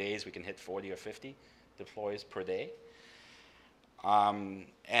busy days, we can hit 40 or 50 deploys per day.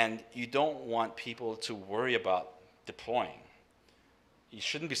 And you don't want people to worry about deploying. You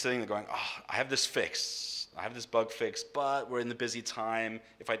shouldn't be sitting there going, oh, I have this fix, I have this bug fix, but we're in the busy time.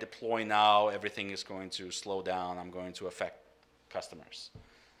 If I deploy now, everything is going to slow down. I'm going to affect customers.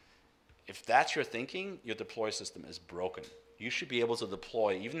 If that's your thinking, your deploy system is broken. You should be able to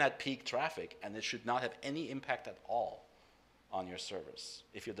deploy even at peak traffic, and it should not have any impact at all on your service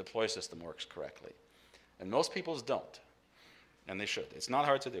if your deploy system works correctly. And most people's don't. And they should. It's not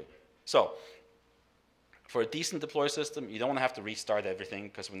hard to do. So, for a decent deploy system, you don't want to have to restart everything,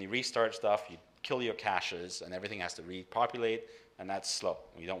 because when you restart stuff, you kill your caches, and everything has to repopulate, and that's slow.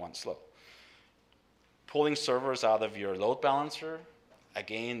 You don't want slow. Pulling servers out of your load balancer,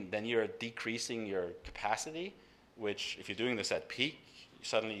 again, then you're decreasing your capacity, which, if you're doing this at peak, you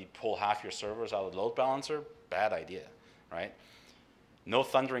suddenly pull half your servers out of the load balancer, bad idea, right? No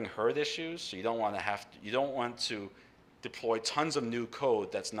thundering herd issues, so you don't want to deploy tons of new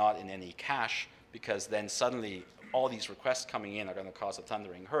code that's not in any cache, because then suddenly all these requests coming in are going to cause a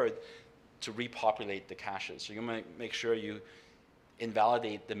thundering herd to repopulate the caches. So you're going to make sure you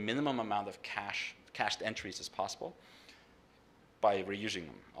invalidate the minimum amount of cached entries as possible by reusing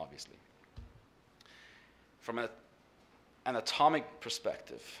them, obviously. From an atomic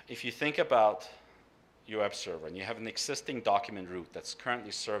perspective, if you think about your web server and you have an existing document route that's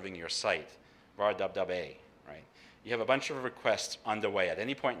currently serving your site, var www, right? You have a bunch of requests underway at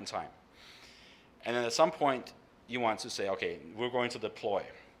any point in time. And then at some point, you want to say, okay, we're going to deploy.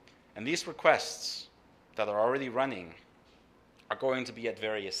 And these requests that are already running are going to be at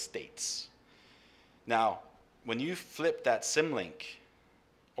various states. Now, when you flip that symlink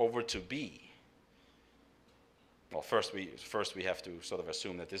over to B, well, first we have to sort of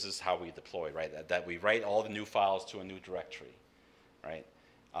assume that this is how we deploy, right? That we write all the new files to a new directory, right?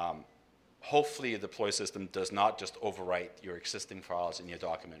 Hopefully, the deploy system does not just overwrite your existing files in your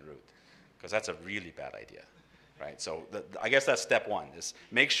document route, because that's a really bad idea, right? So I guess that's step one, is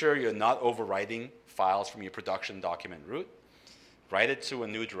make sure you're not overwriting files from your production document route. Write it to a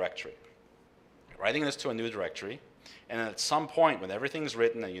new directory. Writing this to a new directory, and then at some point, when everything's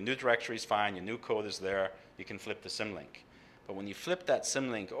written and your new directory is fine, your new code is there, you can flip the symlink. But when you flip that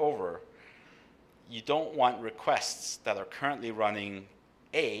symlink over, you don't want requests that are currently running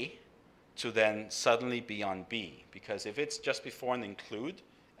A to then suddenly be on B. Because if it's just before an include,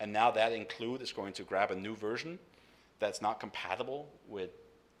 and now that include is going to grab a new version that's not compatible with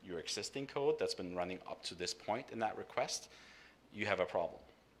your existing code that's been running up to this point in that request, you have a problem.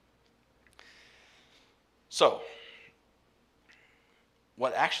 So,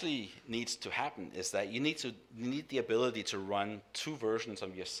 what actually needs to happen is that you need the ability to run two versions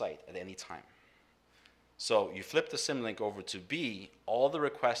of your site at any time. So you flip the symlink over to B, all the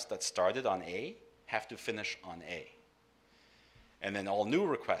requests that started on A have to finish on A. And then all new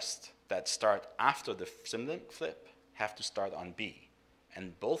requests that start after the symlink flip have to start on B.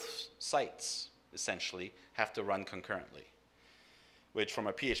 And both sites, essentially, have to run concurrently. Which, from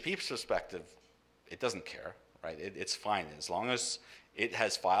a PHP perspective, it doesn't care, right? It's fine. As long as it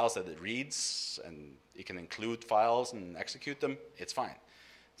has files that it reads and it can include files and execute them, it's fine.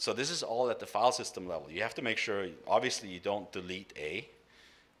 So this is all at the file system level. You have to make sure, obviously, you don't delete A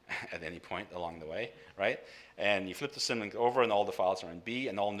at any point along the way, right? And you flip the symlink over and all the files are in B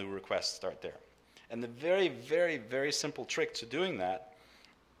and all new requests start there. And the very, very, very simple trick to doing that,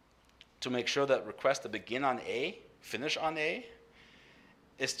 to make sure that requests that begin on A, finish on A,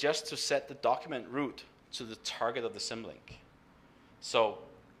 is just to set the document root to the target of the symlink. So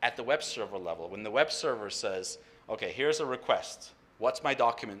at the web server level, when the web server says, okay, here's a request, what's my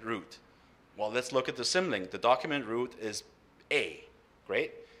document root? Well, let's look at the symlink. The document root is A.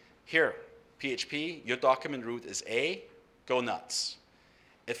 Great. Here, PHP, your document root is A. Go nuts.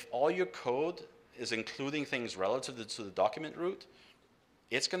 If all your code is including things relative to the document root,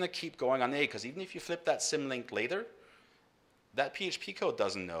 it's going to keep going on A, because even if you flip that symlink later, that PHP code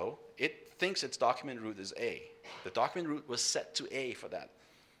doesn't know. It thinks its document root is A. The document root was set to A for that,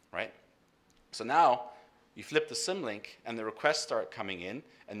 right? So now you flip the symlink and the requests start coming in,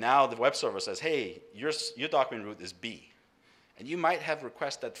 and now the web server says, hey, your document root is B. And you might have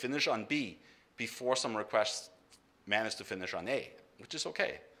requests that finish on B before some requests manage to finish on A, which is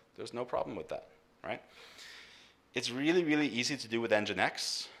okay. There's no problem with that, right? It's really, really easy to do with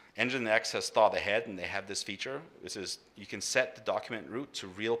Nginx. Nginx has thought ahead, and they have this feature. This is, you can set the document root to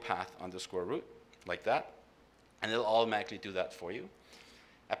realpath_root, like that, and it'll automatically do that for you.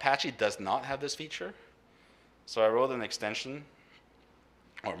 Apache does not have this feature. So I wrote an extension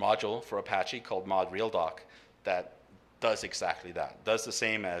or module for Apache called mod_realdoc that does exactly that. Does the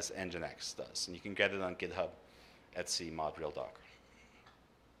same as Nginx does. And you can get it on GitHub, etc. mod_realdoc.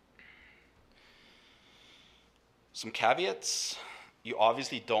 Some caveats. You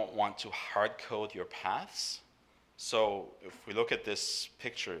obviously don't want to hard code your paths. So if we look at this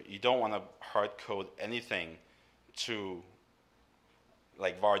picture, you don't want to hard code anything to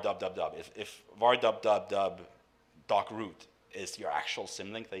like var dub dub dub. If var dub dub dub doc root is your actual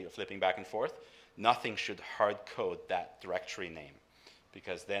symlink that you're flipping back and forth, nothing should hard code that directory name,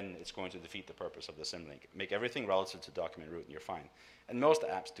 because then it's going to defeat the purpose of the symlink. Make everything relative to document root and you're fine. And most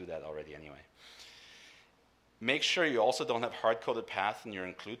apps do that already anyway. Make sure you also don't have hard-coded path in your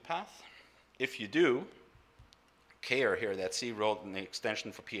include path. If you do, Kayer here that C wrote an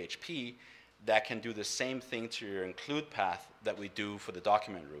extension for PHP that can do the same thing to your include path that we do for the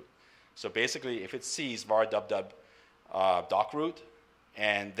document root. So basically, if it sees var dub dub doc root,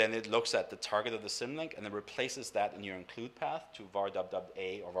 and then it looks at the target of the symlink and then replaces that in your include path to var dub dub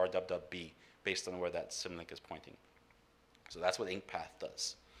A or var dub dub B based on where that symlink is pointing. So that's what incpath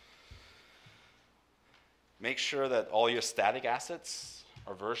does. Make sure that all your static assets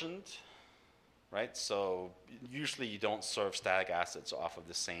are versioned, right? So usually you don't serve static assets off of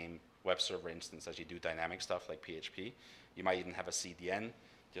the same web server instance as you do dynamic stuff like PHP. You might even have a CDN.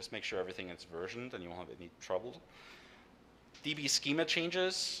 Just make sure everything is versioned and you won't have any trouble. DB schema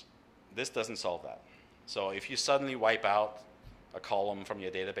changes, this doesn't solve that. So if you suddenly wipe out a column from your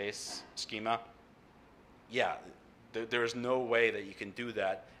database schema, yeah, there's no way that you can do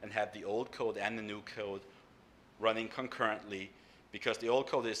that and have the old code and the new code running concurrently, because the old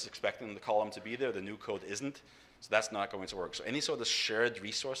code is expecting the column to be there, the new code isn't, so that's not going to work. So any sort of shared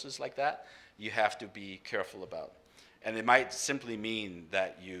resources like that, you have to be careful about. And it might simply mean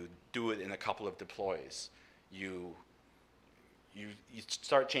that you do it in a couple of deploys. You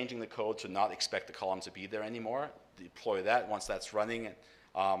start changing the code to not expect the column to be there anymore, deploy that. Once that's running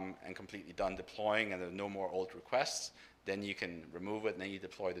and completely done deploying and there are no more old requests, then you can remove it, and then you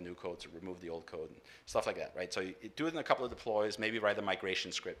deploy the new code to remove the old code, and stuff like that, right? So you do it in a couple of deploys, maybe write a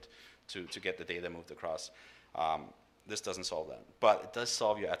migration script to get the data moved across. This doesn't solve that, but it does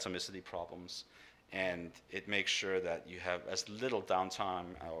solve your atomicity problems, and it makes sure that you have as little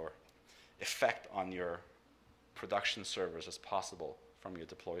downtime or effect on your production servers as possible from your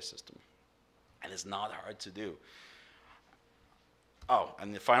deploy system. And it's not hard to do. Oh,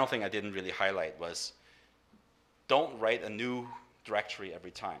 and the final thing I didn't really highlight was, don't write a new directory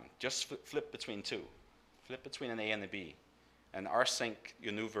every time. Just flip between two. Flip between an A and a B. And rsync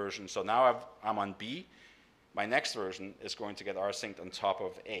your new version. So now I'm on B. My next version is going to get rsynced on top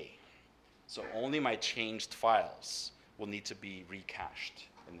of A. So only my changed files will need to be recached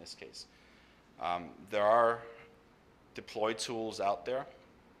in this case. There are deploy tools out there,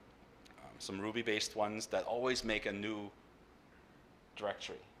 some Ruby-based ones that always make a new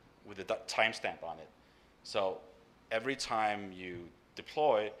directory with a timestamp on it. So every time you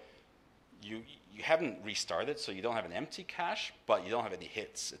deploy, you haven't restarted, so you don't have an empty cache, but you don't have any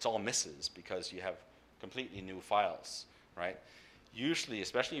hits. It's all misses because you have completely new files, right? Usually,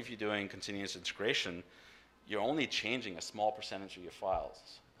 especially if you're doing continuous integration, you're only changing a small percentage of your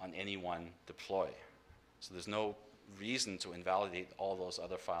files on any one deploy. So there's no reason to invalidate all those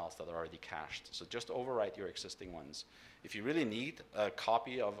other files that are already cached. So just overwrite your existing ones. If you really need a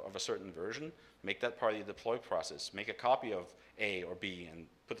copy of a certain version, make that part of the deploy process. Make a copy of A or B and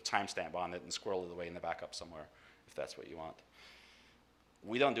put a timestamp on it and squirrel it away in the backup somewhere, if that's what you want.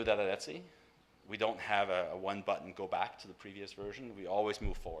 We don't do that at Etsy. We don't have a one button go back to the previous version. We always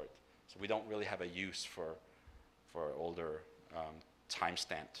move forward. So we don't really have a use for older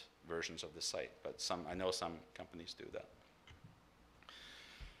time-stamped versions of the site, but I know some companies do that.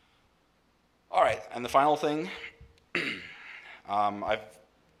 All right, and the final thing, I've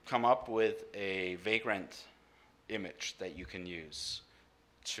come up with a Vagrant image that you can use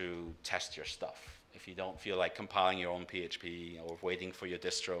to test your stuff. If you don't feel like compiling your own PHP or waiting for your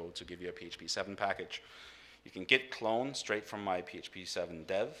distro to give you a PHP 7 package, you can git clone straight from my PHP 7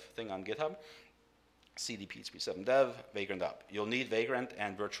 dev thing on GitHub, cd PHP 7 dev, Vagrant up. You'll need Vagrant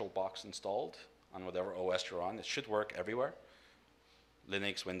and VirtualBox installed on whatever OS you're on. It should work everywhere.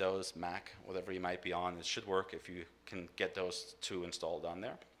 Linux, Windows, Mac, whatever you might be on, it should work if you can get those two installed on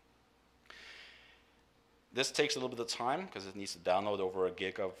there. This takes a little bit of time because it needs to download over a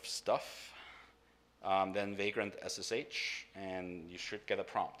gig of stuff. Then Vagrant SSH, and you should get a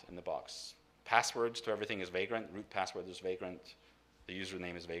prompt in the box. Passwords to everything is Vagrant. Root password is Vagrant. The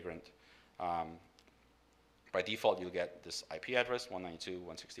username is Vagrant. By default, you'll get this IP address,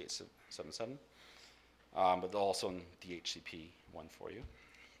 192.168.77, but also an DHCP one for you.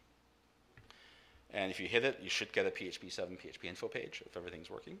 And if you hit it, you should get a PHP 7 PHP info page if everything's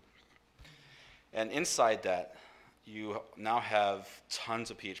working. And inside that, you now have tons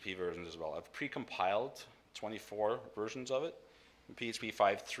of PHP versions as well. I've pre-compiled 24 versions of it in PHP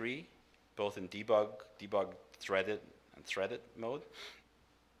 5.3, both in debug threaded, and threaded mode,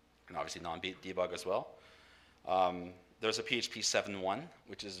 and obviously non-debug as well. There's a PHP 7.1,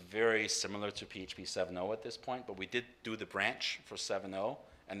 which is very similar to PHP 7.0 at this point, but we did do the branch for 7.0,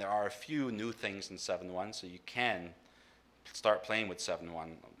 and there are a few new things in 7.1, so you can start playing with 7.1,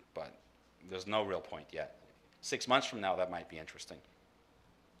 but there's no real point yet. 6 months from now, that might be interesting.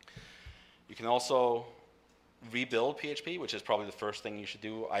 You can also rebuild PHP, which is probably the first thing you should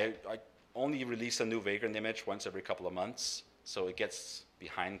do. I only release a new Vagrant image once every couple of months, so it gets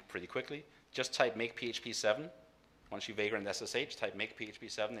behind pretty quickly. Just type make PHP 7. Once you Vagrant SSH, type make PHP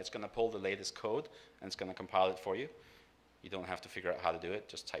 7. It's going to pull the latest code, and it's going to compile it for you. You don't have to figure out how to do it.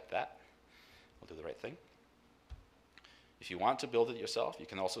 Just type that. We'll do the right thing. If you want to build it yourself, you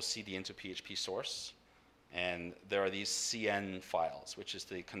can also cd into PHP source. And there are these CN files, which is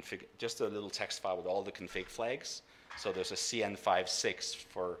the config, just a little text file with all the config flags. So there's a CN 5.6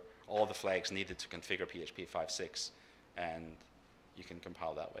 for all the flags needed to configure PHP 5.6, and you can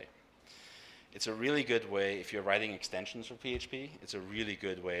compile that way. It's a really good way, if you're writing extensions for PHP, it's a really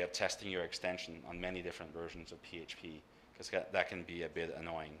good way of testing your extension on many different versions of PHP, because that can be a bit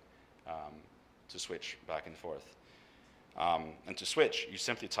annoying to switch back and forth. And to switch, you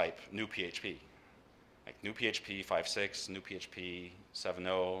simply type new PHP. Like new PHP 5.6, new PHP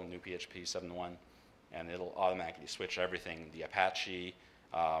 7.0, new PHP 7.1, and it'll automatically switch everything. The Apache,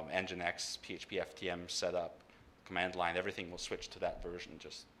 Nginx, PHP FTM setup, command line, everything will switch to that version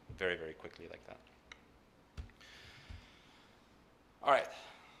just very, very quickly like that. All right,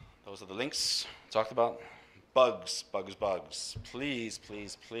 those are the links we talked about. Bugs. Please,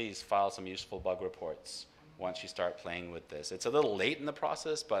 please, please file some useful bug reports once you start playing with this. It's a little late in the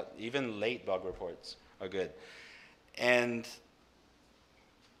process, but even late bug reports are good. And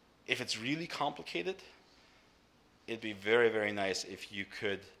if it's really complicated, it'd be very, very nice if you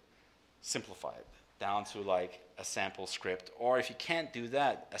could simplify it down to like a sample script, or if you can't do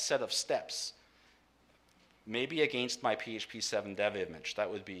that, a set of steps. Maybe against my PHP 7 dev image,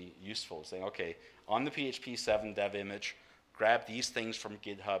 that would be useful. Saying, okay, on the PHP 7 dev image, grab these things from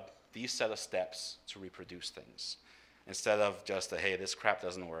GitHub, these set of steps to reproduce things. Instead of just, hey, this crap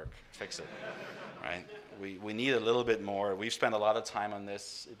doesn't work, fix it, right? We need a little bit more. We've spent a lot of time on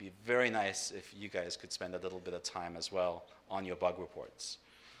this. It'd be very nice if you guys could spend a little bit of time as well on your bug reports.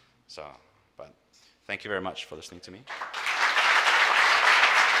 So, but thank you very much for listening to me.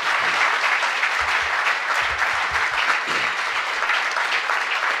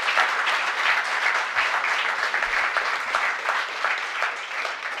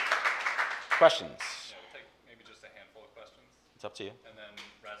 Questions? Yeah, we'll take maybe just a handful of questions. It's up to you. And then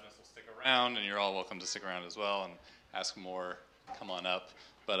Rasmus will stick around, and you're all welcome to stick around as well and ask more. Come on up.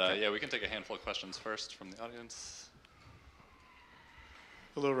 But yeah, we can take a handful of questions first from the audience.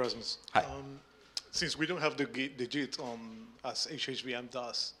 Hello, Rasmus. Hi. Since we don't have the JIT as HHVM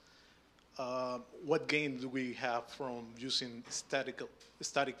does, what gain do we have from using static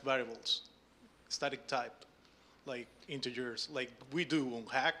variables, static type? like integers, like we do on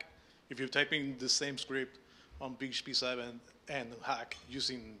Hack. If you're typing the same script on PHP 7 and Hack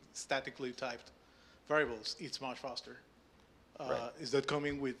using statically typed variables, it's much faster. Right. Is that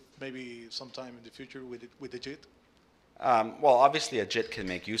coming with maybe sometime in the future with the JIT? Well, obviously a JIT can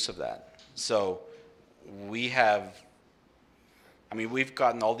make use of that. So we've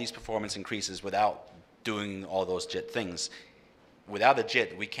gotten all these performance increases without doing all those JIT things. Without a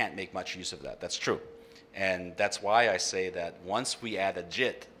JIT, we can't make much use of that. That's true. And that's why I say that once we add a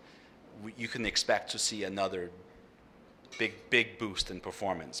JIT, you can expect to see another big boost in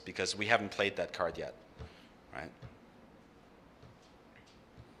performance because we haven't played that card yet, right?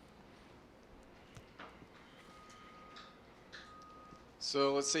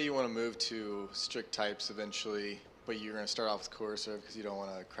 So let's say you want to move to strict types eventually, but you're going to start off with coercive because you don't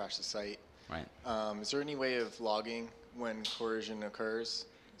want to crash the site. Right. Is there any way of logging when coercion occurs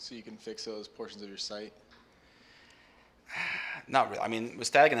so you can fix those portions of your site? Not really. I mean, with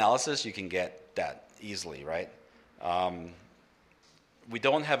static analysis, you can get that easily, right? We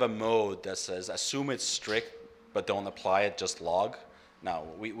don't have a mode that says assume it's strict, but don't apply it, just log. No,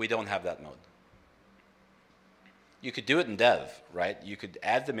 we don't have that mode. You could do it in dev, right? You could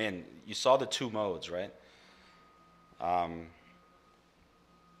add them in. You saw the two modes, right?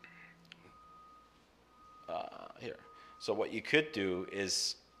 Here. So what you could do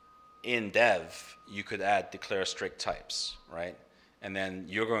is in dev, you could add declare strict types, right? And then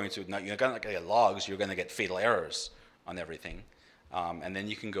you're going to get logs, you're going to get fatal errors on everything. And then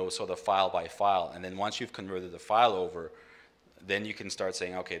you can go sort of file by file. And then once you've converted the file over, then you can start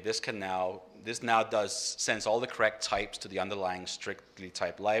saying, okay, this now does sense all the correct types to the underlying strictly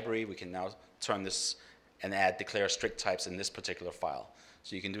typed library. We can now turn this and add declare strict types in this particular file.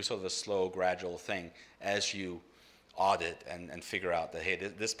 So you can do sort of a slow, gradual thing as you audit and figure out that, hey,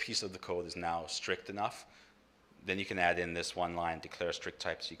 this piece of the code is now strict enough. Then you can add in this one line, declare strict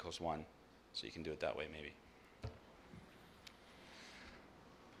types equals 1. So you can do it that way maybe.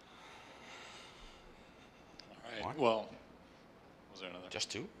 All right. What? Well, was there another? Just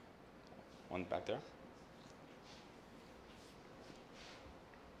 2? One back there?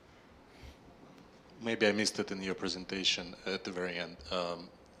 Maybe I missed it in your presentation at the very end.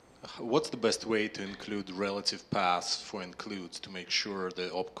 What's the best way to include relative paths for includes to make sure the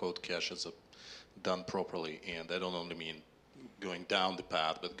opcode caches are done properly? And I don't only mean going down the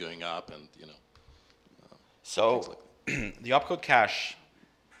path, but going up and, So the opcode cache,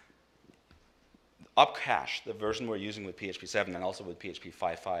 opcache, the version we're using with PHP 7 and also with PHP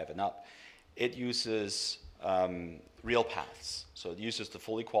 5.5 and up, it uses real paths. So it uses the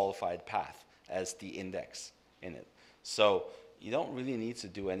fully qualified path as the index in it. So you don't really need to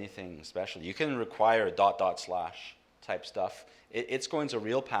do anything special. You can require .. type stuff. It's going to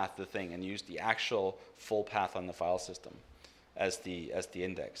real path the thing and use the actual full path on the file system as the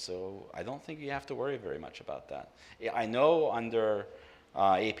index. So I don't think you have to worry very much about that. I know under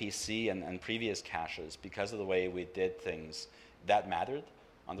APC and previous caches, because of the way we did things, that mattered.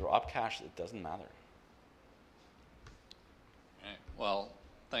 Under opcache, it doesn't matter. All right. Well,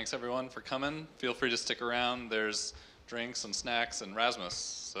 thanks everyone for coming. Feel free to stick around. There's drinks and snacks and Rasmus,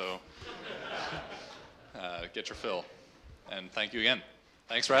 so get your fill. And thank you again.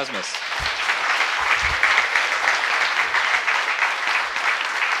 Thanks, Rasmus.